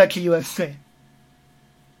didn't do that to USC.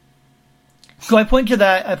 So I point to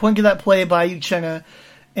that play by Uchenna,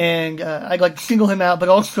 and I'd like to single him out, but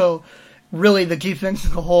also really the defense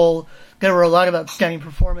as a whole. There were a lot of outstanding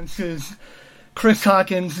performances. Chris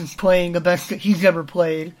Hawkins is playing the best that he's ever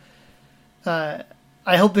played. I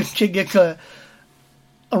hope this kid gets a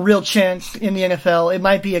real chance in the NFL. It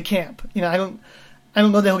might be a camp. You know, I don't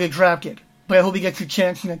know that he'll get drafted, but I hope he gets a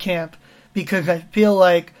chance in a camp because I feel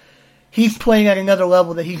like he's playing at another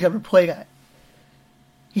level that he's ever played at.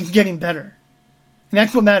 He's getting better. And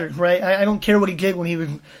that's what matters, right? I don't care what he did when he was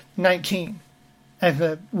 19 as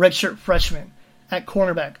a redshirt freshman at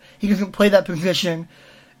cornerback. He doesn't play that position,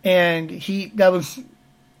 and that was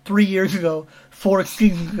 3 years ago, 4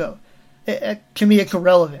 seasons ago. To me, it's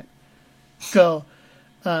irrelevant. So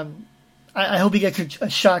I hope he gets a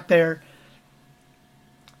shot there.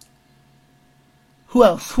 Who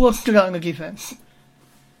else? Who else stood out in the defense?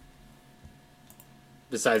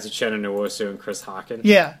 Besides Uchenna Nwosu and Chris Hawkins?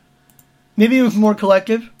 Yeah. Maybe it was more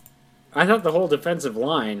collective. I thought the whole defensive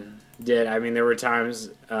line did. I mean, there were times,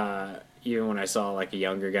 even when I saw like a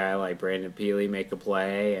younger guy like Brandon Peely make a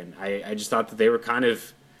play, and I just thought that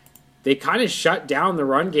they kind of shut down the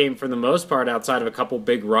run game for the most part outside of a couple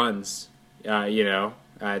big runs.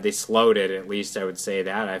 They slowed it, at least I would say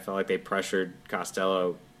that. I felt like they pressured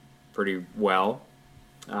Costello pretty well.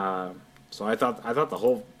 So I thought the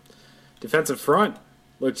whole defensive front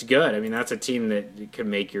looked good. I mean, that's a team that can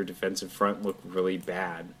make your defensive front look really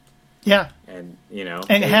bad. Yeah. And,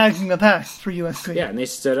 And it has in the past for USC. Yeah, and they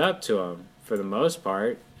stood up to them for the most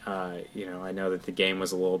part. I know that the game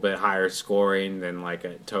was a little bit higher scoring than like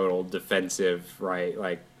a total defensive, right,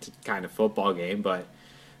 like kind of football game, but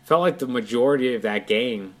felt like the majority of that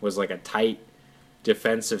game was like a tight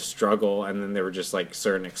defensive struggle, and then there were just like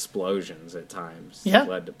certain explosions at times that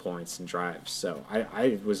led to points and drives. So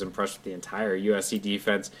I was impressed with the entire USC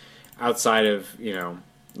defense outside of,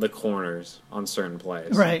 the corners on certain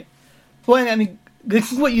plays. Right. Well, I mean,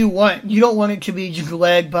 this is what you want. You don't want it to be just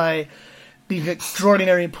led by these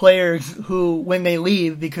extraordinary players who, when they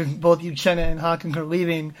leave, because both Uchenna and Hawkins are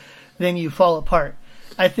leaving, then you fall apart.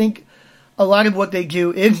 I think a lot of what they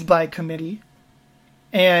do is by committee,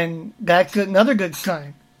 and that's another good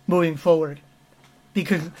sign moving forward,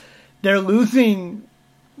 because they're going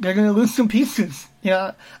to lose some pieces.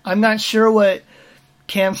 I'm not sure what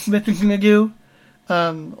Cam Smith is going to do,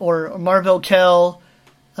 or Marvell Kell,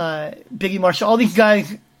 Biggie Marshall. All these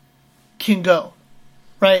guys can go,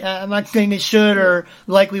 right? I'm not saying they should or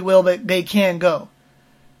likely will, but they can go.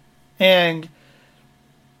 And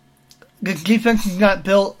this defense is not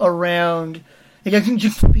built around, it doesn't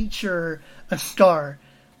just feature a star.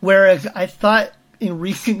 Whereas I thought in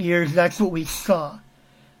recent years that's what we saw.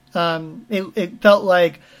 It felt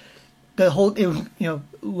like it was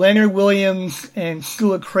Leonard Williams and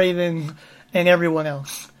Stuart Craven and everyone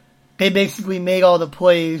else. They basically made all the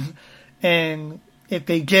plays, and if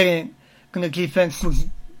they didn't, then the defense was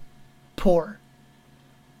poor.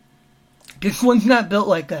 This one's not built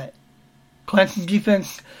like that. Clemson's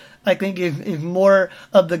defense, I think, is more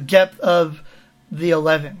of the depth of the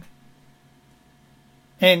 11.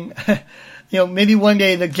 And, maybe one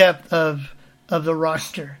day the depth of the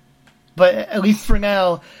roster. But at least for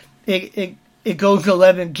now, it goes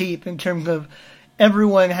 11 deep in terms of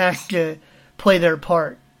everyone has to play their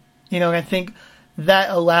part. And I think that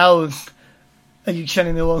allows a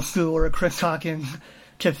Uchenna Nwosu or a Chris Hawkins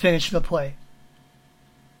to finish the play.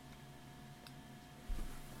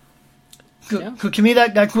 So to me,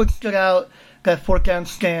 that's what stood out, that fourth down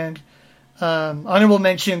stand. Honorable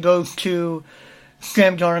mention goes to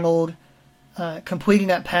Sam Darnold completing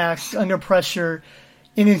that pass under pressure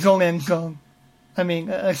in his own end zone. I mean,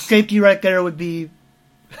 a safety right there would be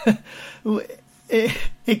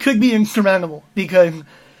it could be insurmountable, because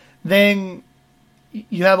then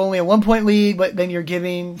you have only a 1-point lead, but then you're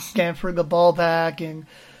giving Stanford the ball back and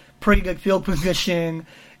pretty good field position,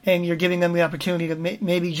 and you're giving them the opportunity to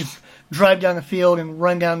maybe just drive down the field and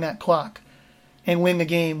run down that clock and win the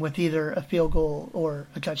game with either a field goal or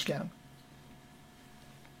a touchdown.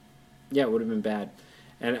 Yeah, it would have been bad.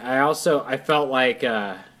 And I felt like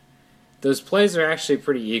those plays are actually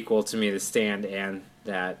pretty equal to me, the stand and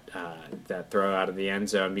that throw out of the end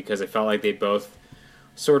zone, because I felt like they both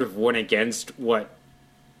sort of went against what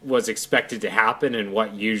was expected to happen and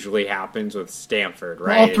what usually happens with Stanford,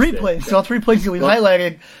 right? All three plays that we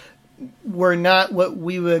highlighted were not what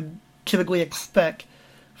we would typically expect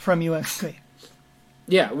from USC.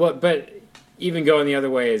 Yeah, but even going the other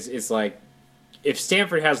way is like, if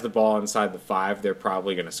Stanford has the ball inside the 5, they're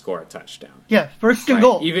probably going to score a touchdown. Yeah, first and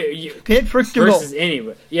goal. First and versus goal.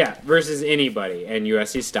 Anybody. Yeah, versus anybody, and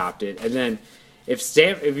USC stopped it. And then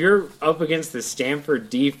if you're up against the Stanford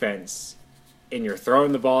defense and you're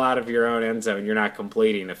throwing the ball out of your own end zone, you're not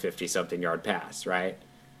completing a 50-something yard pass, right?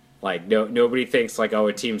 Like nobody thinks like, oh,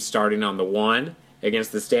 a team's starting on the 1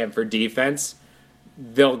 against the Stanford defense,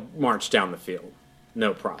 they'll march down the field.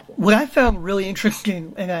 No problem. What I found really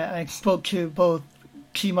interesting, and I spoke to both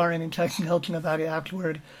T. Martin and Tyson Hilton about it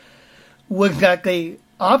afterward, was that they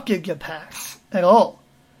opted to pass at all.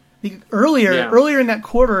 Because earlier in that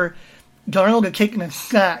quarter, Darnold had taken a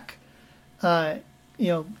sack,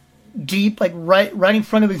 deep, like right in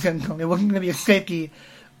front of his end zone. It wasn't going to be a safety,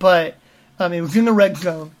 but it was in the red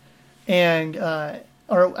zone, and I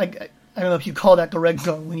don't know if you call that the red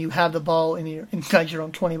zone when you have the ball inside your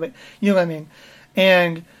own 20, but you know what I mean.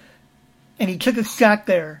 And he took a sack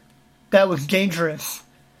there that was dangerous.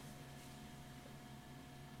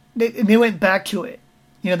 They went back to it.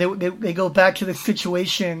 They go back to the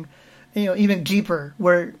situation, even deeper,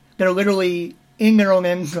 where they're literally in their own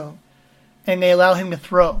end zone, and they allow him to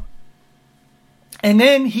throw. And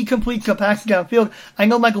then he completes a pass downfield. I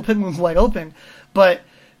know Michael Pittman was wide open, but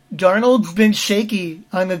Darnold's been shaky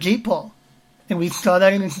on the deep ball. And we saw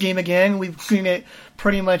that in this game again. We've seen it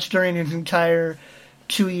pretty much during his entire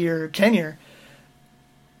 2-year tenure.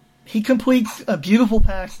 He completes a beautiful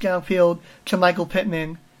pass downfield to Michael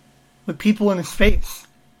Pittman with people in his face.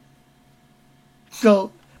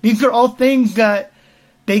 So these are all things that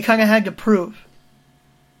they kind of had to prove.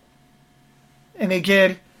 And they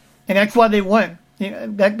did. And that's why they won.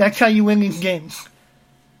 That's how you win these games.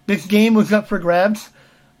 This game was up for grabs.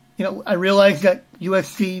 I realized that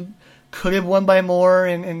USC could have won by more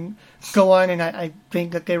and so on, and I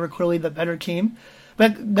think that they were clearly the better team.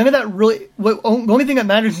 But none of that really... The only thing that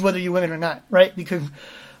matters is whether you win it or not, right? Because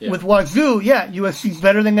with Wazoo, USC's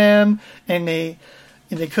better than them, and they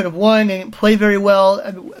could have won. They didn't play very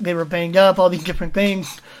well. They were banged up, all these different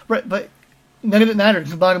things. Right, but none of it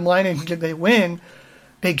matters. The bottom line is, did they win?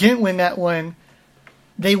 They didn't win that one.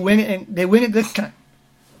 They win it, and they win it this time.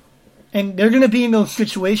 And they're going to be in those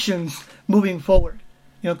situations moving forward.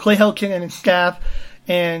 Clay Helton and his staff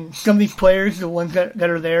and some of these players, the ones that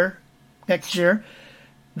are there next year,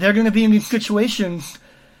 they're going to be in these situations,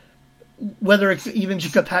 whether it's even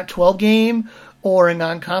just a Pac-12 game or a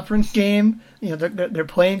non-conference game. They're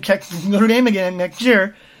playing Texas and Notre Dame again next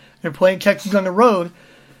year. They're playing Texas on the road.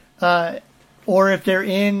 Or if they're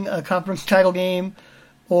in a conference title game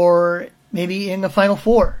or maybe in the Final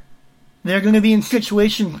Four, they're going to be in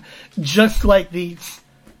situations just like these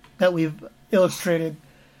that we've illustrated.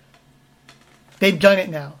 They've done it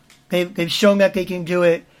now. They've shown that they can do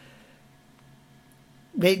it.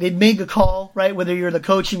 They've made the call, right? Whether you're the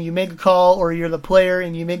coach and you make the call or you're the player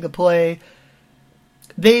and you make the play,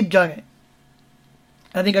 they've done it.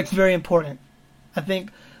 I think that's very important. I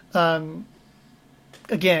think,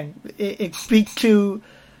 again, it speaks to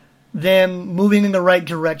them moving in the right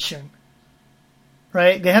direction,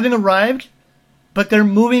 right? They haven't arrived, but they're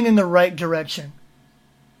moving in the right direction.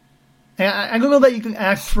 And I don't know that you can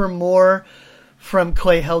ask for more from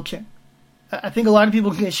Clay Helton. I think a lot of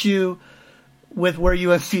people's issue with where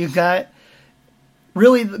USC is at,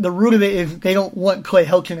 really the root of it is they don't want Clay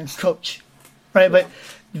Helton as coach, right? But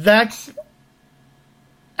that's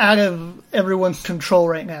out of everyone's control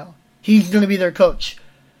right now. He's going to be their coach.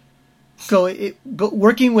 So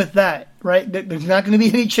working with that, right? There's not going to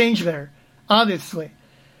be any change there, obviously.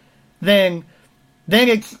 Then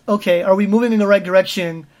it's, okay, are we moving in the right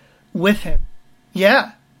direction with him?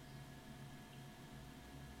 Yeah.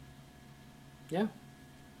 Yeah.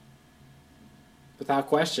 Without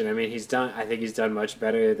question. I mean, I think he's done much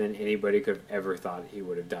better than anybody could have ever thought he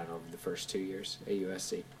would have done over the first 2 years at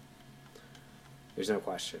USC. There's no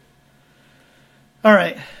question. All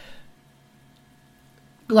right.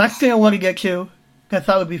 The last thing I want to get to, I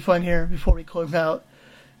thought would be fun here before we close out,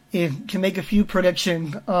 is to make a few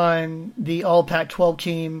predictions on the All Pac-12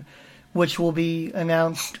 team, which will be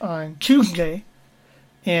announced on Tuesday,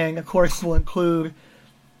 and of course will include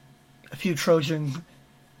a few Trojans.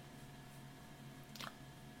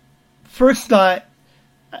 First thought,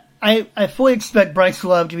 I fully expect Bryce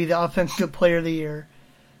Love to be the Offensive Player of the Year.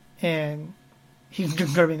 and he's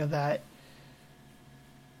deserving of that.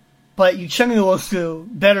 But Uchenna Nwosu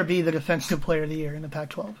better be the defensive player of the year in the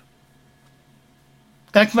Pac-12.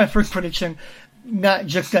 That's my first prediction. Not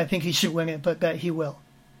just that I think he should win it, but that he will.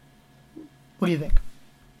 What do you think?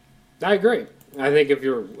 I agree. I think if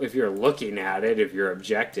you're looking at it, if you're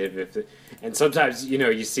objective, and sometimes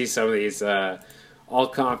you see some of these all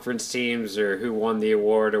conference teams or who won the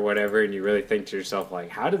award or whatever, and you really think to yourself like,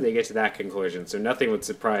 how did they get to that conclusion? So nothing would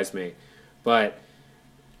surprise me, but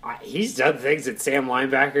he's done things at Sam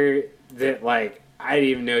linebacker that like I didn't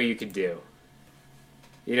even know you could do.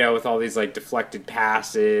 With all these like deflected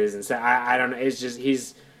passes and stuff. I don't know. It's just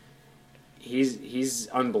he's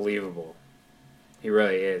unbelievable. He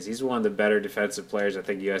really is. He's one of the better defensive players I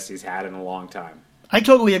think USC's had in a long time. I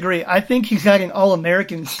totally agree. I think he's had an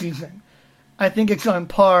All-American season. I think it's on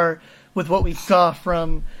par with what we saw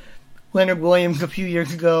from Leonard Williams a few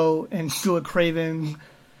years ago and Stuart Craven.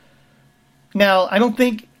 Now, I don't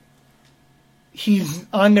think he's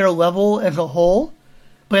on their level as a whole,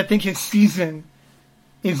 but I think his season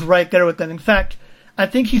is right there with them. In fact, I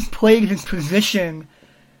think he's played his position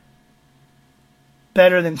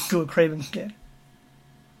better than Stuart Craven's did.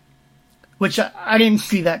 Which I didn't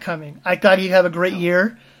see that coming. I thought he'd have a great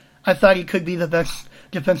year. I thought he could be the best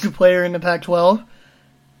defensive player in the Pac-12.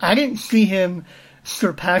 I didn't see him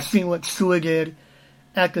surpassing what Sua did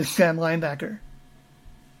at the Sam linebacker.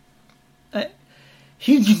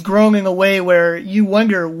 He's just grown in a way where you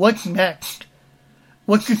wonder, what's next?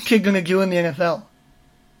 What's this kid going to do in the NFL?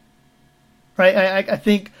 Right? I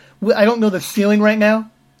think, I don't know the ceiling right now.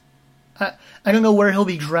 I don't know where he'll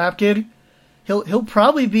be drafted. He'll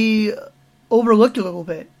probably be overlooked a little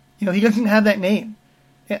bit. He doesn't have that name.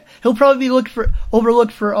 Yeah, he'll probably be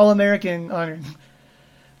overlooked for All-American honors.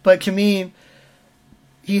 But to me,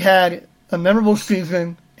 he had a memorable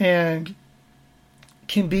season and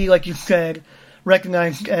can be, like you said,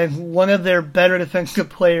 recognized as one of their better defensive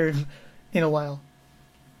players in a while.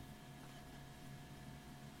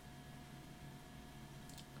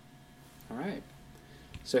 All right.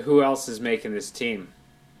 So who else is making this team?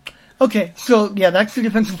 Okay, so yeah, that's the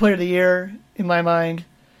defensive player of the year in my mind.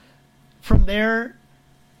 From there,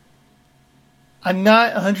 I'm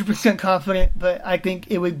not 100% confident, but I think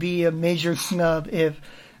it would be a major snub if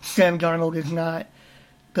Sam Darnold is not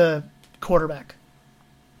the quarterback.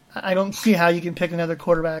 I don't see how you can pick another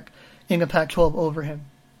quarterback in the Pac-12 over him.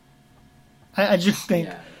 I just think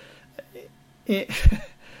it.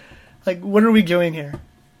 Like, what are we doing here,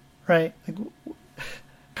 right? Like,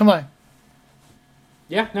 come on.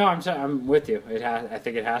 Yeah, no, I'm with you. I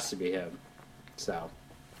think it has to be him. So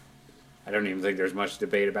I don't even think there's much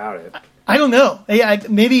debate about it. I don't know.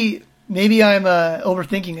 Maybe I'm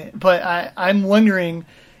overthinking it, but I'm wondering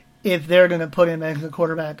if they're going to put him as the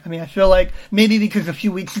quarterback. I mean, I feel like maybe because a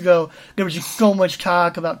few weeks ago there was just so much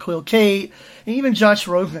talk about Khalil Tate and even Josh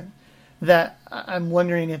Rosen that I'm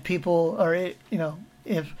wondering if people are,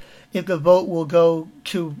 if the vote will go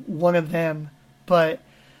to one of them. But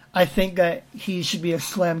I think that he should be a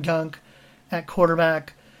slam dunk at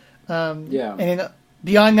quarterback. And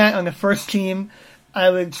beyond that, on the first team,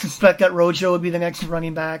 I would suspect that Rojo would be the next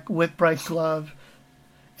running back with Bryce Love.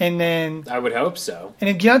 And then I would hope so. And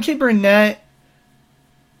then Deontay Burnett,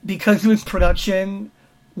 because of his production,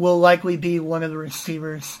 will likely be one of the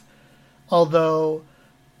receivers. Although,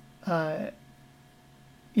 I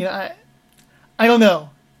don't know.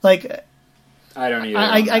 Like, I don't either.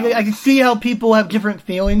 I can see how people have different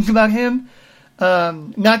feelings about him.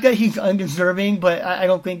 Not that he's undeserving, but I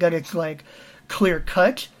don't think that it's like clear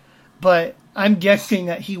cut. But I'm guessing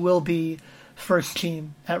that he will be first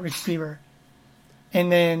team at receiver. And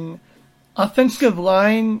then offensive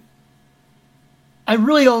line, I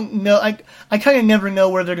really don't know. I kind of never know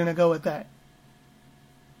where they're going to go with that.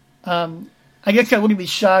 I guess I wouldn't be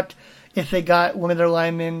shocked if they got one of their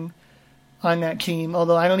linemen on that team,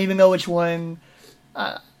 although I don't even know which one.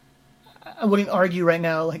 I wouldn't argue right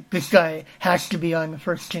now, like, this guy has to be on the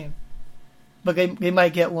first team. But they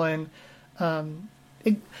might get one.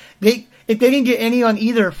 If they didn't get any on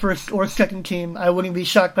either first or second team, I wouldn't be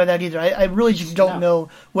shocked by that either. I really just don't know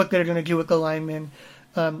what they're going to do with the linemen.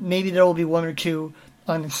 Maybe there will be one or two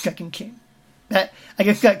on the second team. I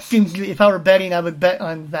guess that seems, if I were betting, I would bet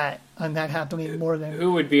on that happening more than...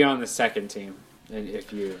 Who would be on the second team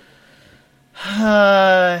if you...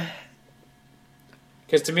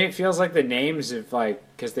 Because to me, it feels like the names of, like,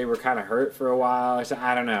 because they were kind of hurt for a while.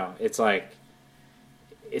 I don't know. It's like,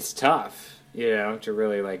 it's tough, to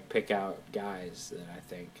really, like, pick out guys that I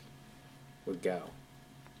think would go.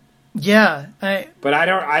 Yeah, but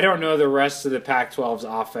I don't know the rest of the Pac-12's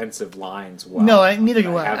offensive lines well. No, neither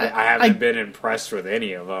do I. I haven't been impressed with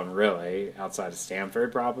any of them really, outside of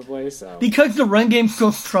Stanford probably. So because the run game's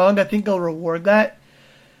so strong, I think they'll reward that.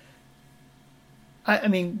 I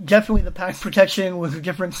mean, definitely the pass protection was a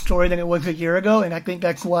different story than it was a year ago, and I think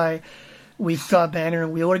that's why we saw Banner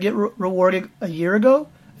and Wheeler get rewarded a year ago.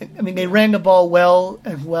 I mean, they ran the ball well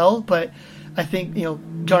as well, but I think,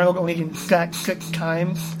 Darnold only getting sacked 6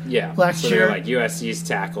 times last year. Like USC's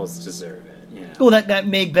tackles deserve it. Yeah. Well, that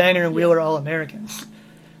made Banner and Wheeler All-Americans.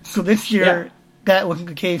 So this year, that wasn't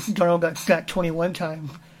the case. Darnold got sacked 21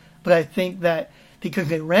 times. But I think that because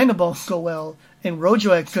they ran the ball so well and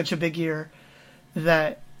Rojo had such a big year,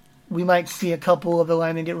 that we might see a couple of the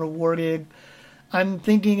linemen get rewarded. I'm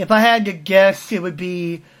thinking, if I had to guess, it would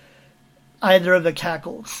be either of the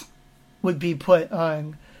tackles would be put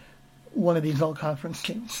on one of these all-conference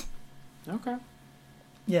teams. Okay.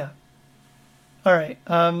 Yeah. All right.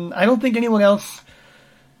 I don't think anyone else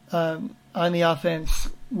on the offense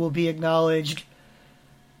will be acknowledged.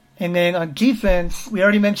 And then on defense, we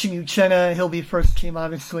already mentioned Uchenna. He'll be first team,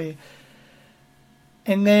 obviously.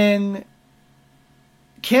 And then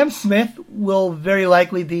Cam Smith will very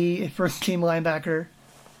likely be a first team linebacker.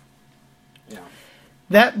 Yeah.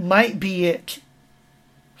 That might be it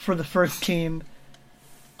for the first team.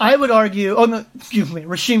 I would argue,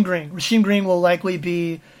 Rasheem Green. Rasheem Green will likely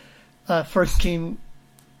be first team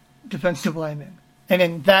defensive lineman. And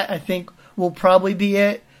then that, I think, will probably be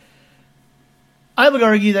it. I would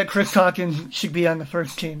argue that Chris Hawkins should be on the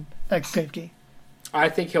first team at safety. I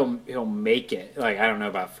think he'll make it. Like, I don't know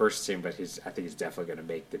about first team, but I think he's definitely going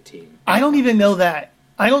to make the team. I don't even know that.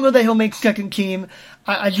 I don't know that he'll make second team.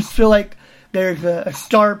 I just feel like there's a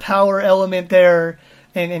star power element there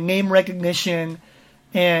and name recognition.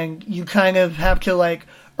 And you kind of have to,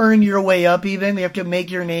 earn your way up even. You have to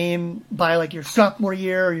make your name by, your sophomore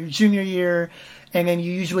year or your junior year. And then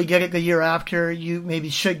you usually get it the year after. You maybe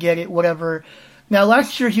should get it, whatever. Now,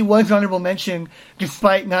 last year he was honorable mention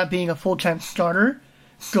despite not being a full-time starter.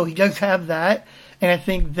 So he does have that. And I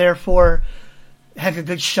think, therefore, has a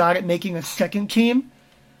good shot at making a second team.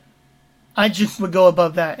 I just would go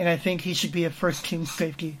above that. And I think he should be a first-team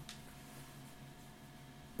safety.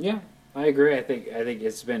 Yeah. I agree. I think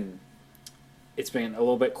it's been a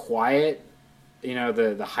little bit quiet.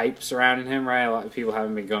 The hype surrounding him, right? A lot of people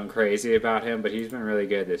haven't been going crazy about him, but he's been really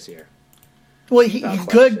good this year. Well, he's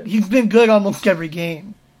good. He's been good almost every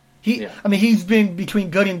game. I mean, he's been between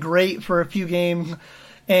good and great for a few games,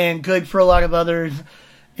 and good for a lot of others.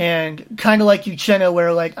 And kind of like Uchenna, where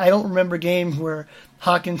I don't remember games where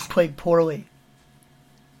Hawkins played poorly.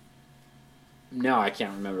 No, I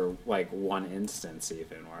can't remember one instance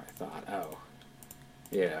even where I thought,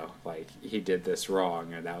 he did this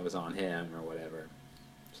wrong or that was on him or whatever.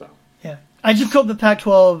 So yeah, I just hope the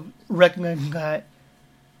Pac-12 recognizes that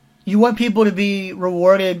you want people to be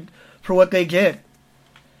rewarded for what they did.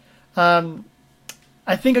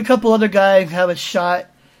 I think a couple other guys have a shot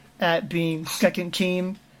at being second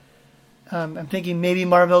team. I'm thinking maybe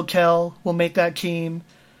Marvell Kell will make that team.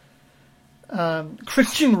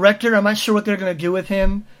 Christian Rector, I'm not sure what they're going to do with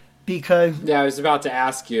him because... Yeah, I was about to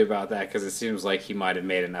ask you about that because it seems like he might have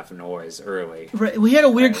made enough noise early. Right, we had a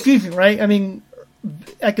weird season, right? I mean,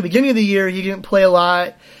 at the beginning of the year, he didn't play a lot,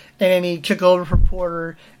 and then he took over for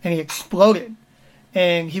Porter, and he exploded.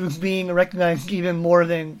 And he was being recognized even more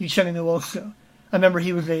than Uchenna Nwosu. I remember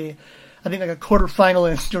he was a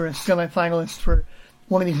quarterfinalist or a semifinalist for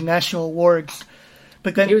one of these national awards.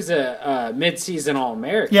 But then he was a mid-season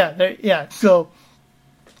All-American. Yeah. So,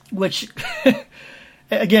 which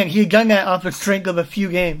again, he had done that off the strength of a few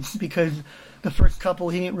games because the first couple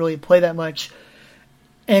he didn't really play that much,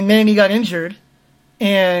 and then he got injured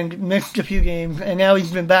and missed a few games, and now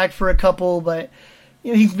he's been back for a couple, but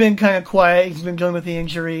he's been kind of quiet. He's been dealing with the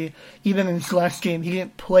injury. Even in his last game, he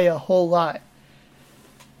didn't play a whole lot.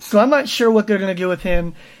 So I'm not sure what they're going to do with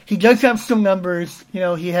him. He does have some numbers.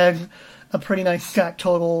 He has a pretty nice sack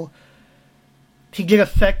total. He did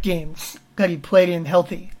affect games that he played in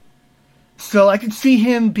healthy. So I could see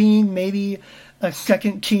him being maybe a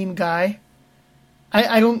second team guy.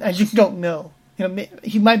 I just don't know.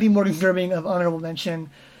 He might be more deserving of honorable mention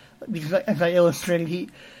because, as I illustrated, he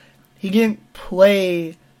didn't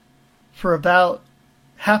play for about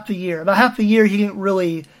half the year. About half the year he didn't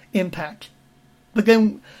really impact. But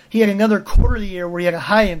then he had another quarter of the year where he had a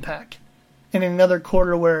high impact. And another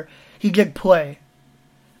quarter where he did play.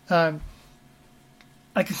 I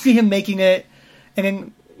could see him making it. And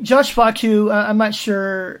then Josh Fatu, I'm not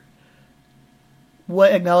sure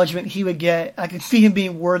what acknowledgement he would get. I could see him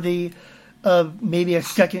being worthy of maybe a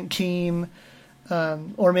second team.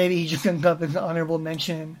 or maybe he just ends up as an honorable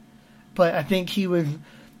mention. But I think he was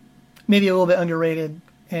maybe a little bit underrated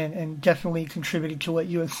and definitely contributed to what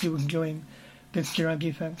USC was doing this year on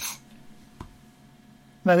defense.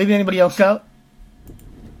 Am I leaving anybody else out?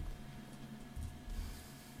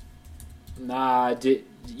 Nah,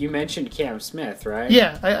 you mentioned Cam Smith, right?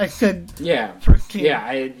 Yeah, I said Yeah. first team. Yeah,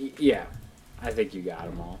 I think you got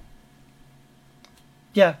them all.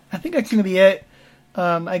 Yeah, I think that's going to be it.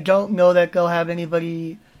 I don't know that they'll have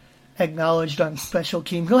anybody acknowledged on special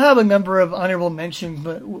teams. They'll have a number of honorable mentions,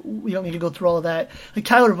 but we don't need to go through all of that. Like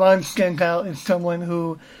Tyler Vaughn stands out as someone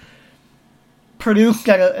who produced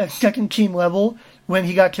at a second team level when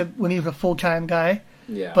he was a full-time guy.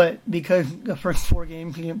 Yeah. But because the first 4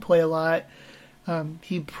 games he didn't play a lot,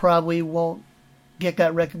 he probably won't get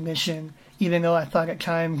that recognition, even though I thought at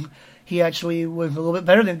times he actually was a little bit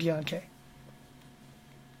better than Deontay.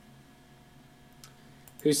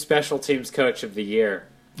 Who's special teams coach of the year?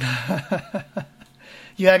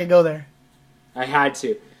 You had to go there. I had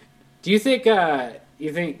to. Do you think?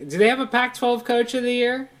 Do they have a Pac-12 coach of the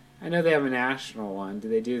year? I know they have a national one. Do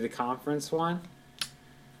they do the conference one?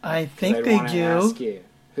 I think I'd they wanna do. Ask you.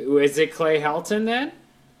 Is it Clay Helton then?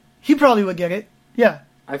 He probably would get it. Yeah.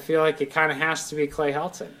 I feel like it kind of has to be Clay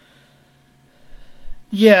Helton.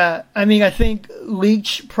 Yeah, I mean, I think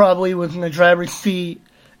Leach probably was in the driver's seat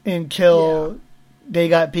until they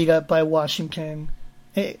got beat up by Washington.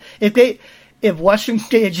 If Washington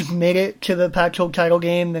State had just made it to the Pac-12 title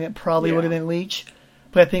game, then it probably would have been Leach.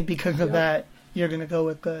 But I think because of that, you're going to go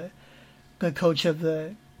with the coach of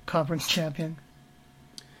the conference champion.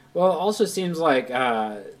 Well, it also seems like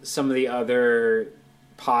some of the other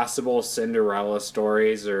possible Cinderella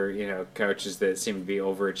stories or, coaches that seem to be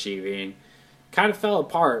overachieving kind of fell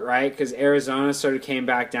apart, right? Because Arizona sort of came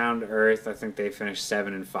back down to earth. I think they finished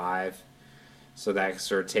 7-5. So that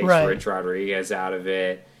sort of takes Rich Rodriguez out of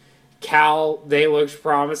it. Cal, they looked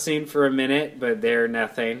promising for a minute, but they're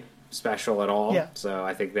nothing special at all. Yeah. So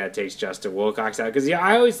I think that takes Justin Wilcox out. Because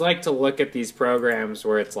I always like to look at these programs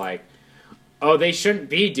where it's like, oh, they shouldn't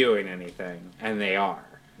be doing anything, and they are.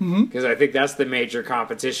 Because I think that's the major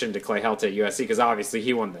competition to Clay Helton at USC, because obviously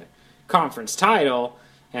he won the conference title,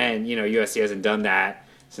 and USC hasn't done that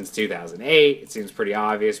since 2008. It seems pretty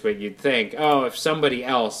obvious, but you'd think, if somebody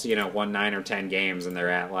else, won 9 or 10 games and they're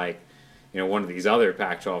at one of these other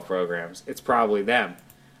Pac-12 programs, it's probably them.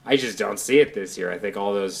 I just don't see it this year. I think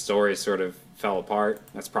all those stories sort of fell apart.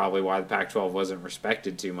 That's probably why the Pac-12 wasn't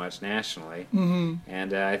respected too much nationally.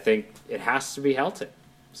 And I think it has to be Helton.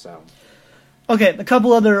 So. Okay, a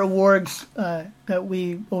couple other awards that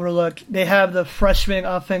we overlooked. They have the freshman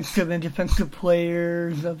offensive and defensive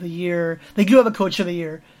players of the year. They do have a coach of the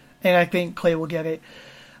year, and I think Clay will get it.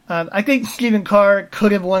 I think Stephen Carr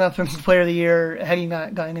could have won offensive player of the year had he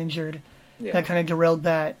not gotten injured. Yeah. That kind of derailed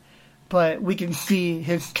that. But we can see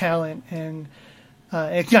his talent, and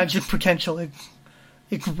it's not just potential.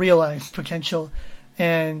 It's realized potential.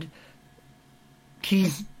 And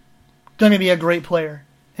he's going to be a great player.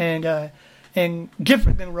 And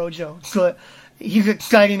different than Rojo. So he's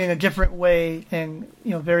exciting in a different way and,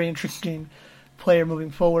 very interesting player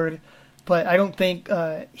moving forward. But I don't think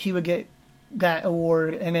he would get that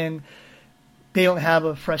award. And then they don't have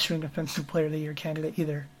a freshman defensive player of the year candidate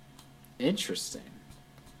either. Interesting.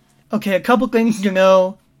 Okay, a couple things to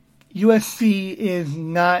know. USC is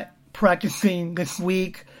not practicing this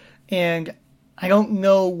week, and I don't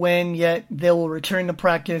know when yet they will return to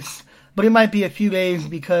practice, but it might be a few days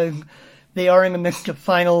because they are in the midst of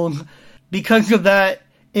finals. Because of that,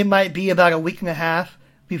 it might be about a week and a half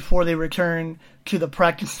before they return to the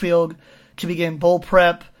practice field to begin bowl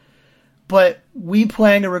prep. But we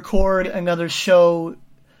plan to record another show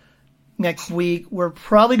next week. We're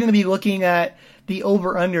probably going to be looking at the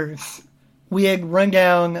over-unders. We had run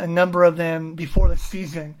down a number of them before the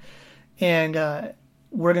season, and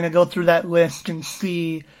we're going to go through that list and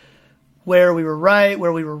see where we were right,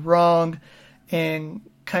 where we were wrong, and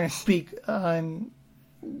kind of speak on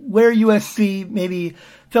where USC maybe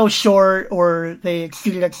fell short or they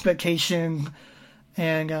exceeded expectations,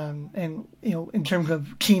 and in terms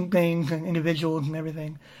of team things and individuals and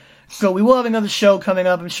everything. So we will have another show coming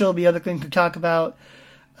up. I'm sure there'll be other things to talk about,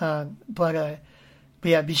 but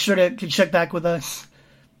yeah, be sure to check back with us,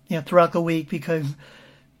 throughout the week, because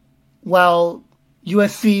while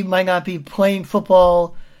USC might not be playing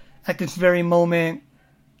football at this very moment,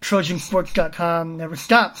 Trojansports.com never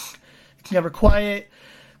stops. It's never quiet.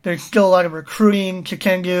 There's still a lot of recruiting to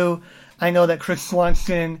can do. I know that Chris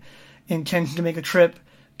Swanson intends to make a trip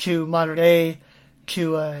to Mater Dei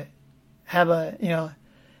to have an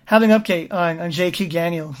update on J.K.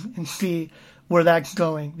 Daniels and see where that's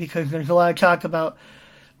going, because there's a lot of talk about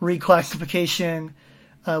reclassification.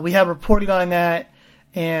 We have reported on that,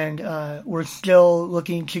 and we're still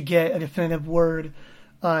looking to get a definitive word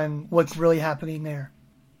on what's really happening there.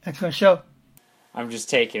 That's my show. I'm just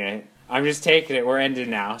taking it. We're ending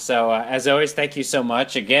now. So, as always, thank you so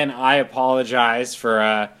much. Again, I apologize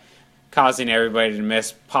for causing everybody to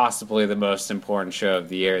miss possibly the most important show of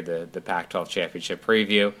the year, the Pac-12 Championship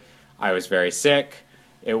preview. I was very sick.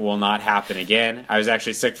 It will not happen again. I was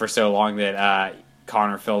actually sick for so long that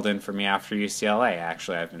Connor filled in for me after UCLA.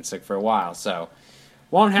 Actually, I've been sick for a while, so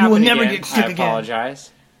won't happen again. You will never get sick again. I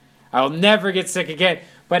apologize. I will never get sick again.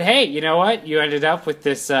 But hey, you know what? You ended up with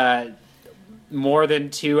this more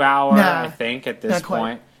than 2 hour, I think, at this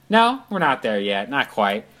point. No, we're not there yet. Not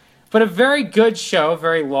quite. But a very good show,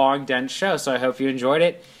 very long, dense show, so I hope you enjoyed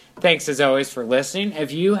it. Thanks, as always, for listening.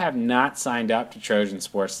 If you have not signed up to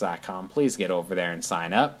Trojansports.com, please get over there and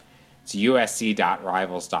sign up. It's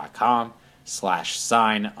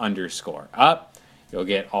usc.rivals.com/sign_up. You'll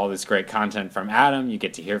get all this great content from Adam. You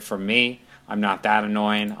get to hear from me. I'm not that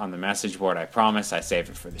annoying on the message board, I promise. I save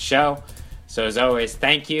it for the show. So, as always,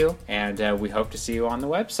 thank you, and we hope to see you on the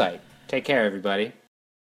website. Take care, everybody.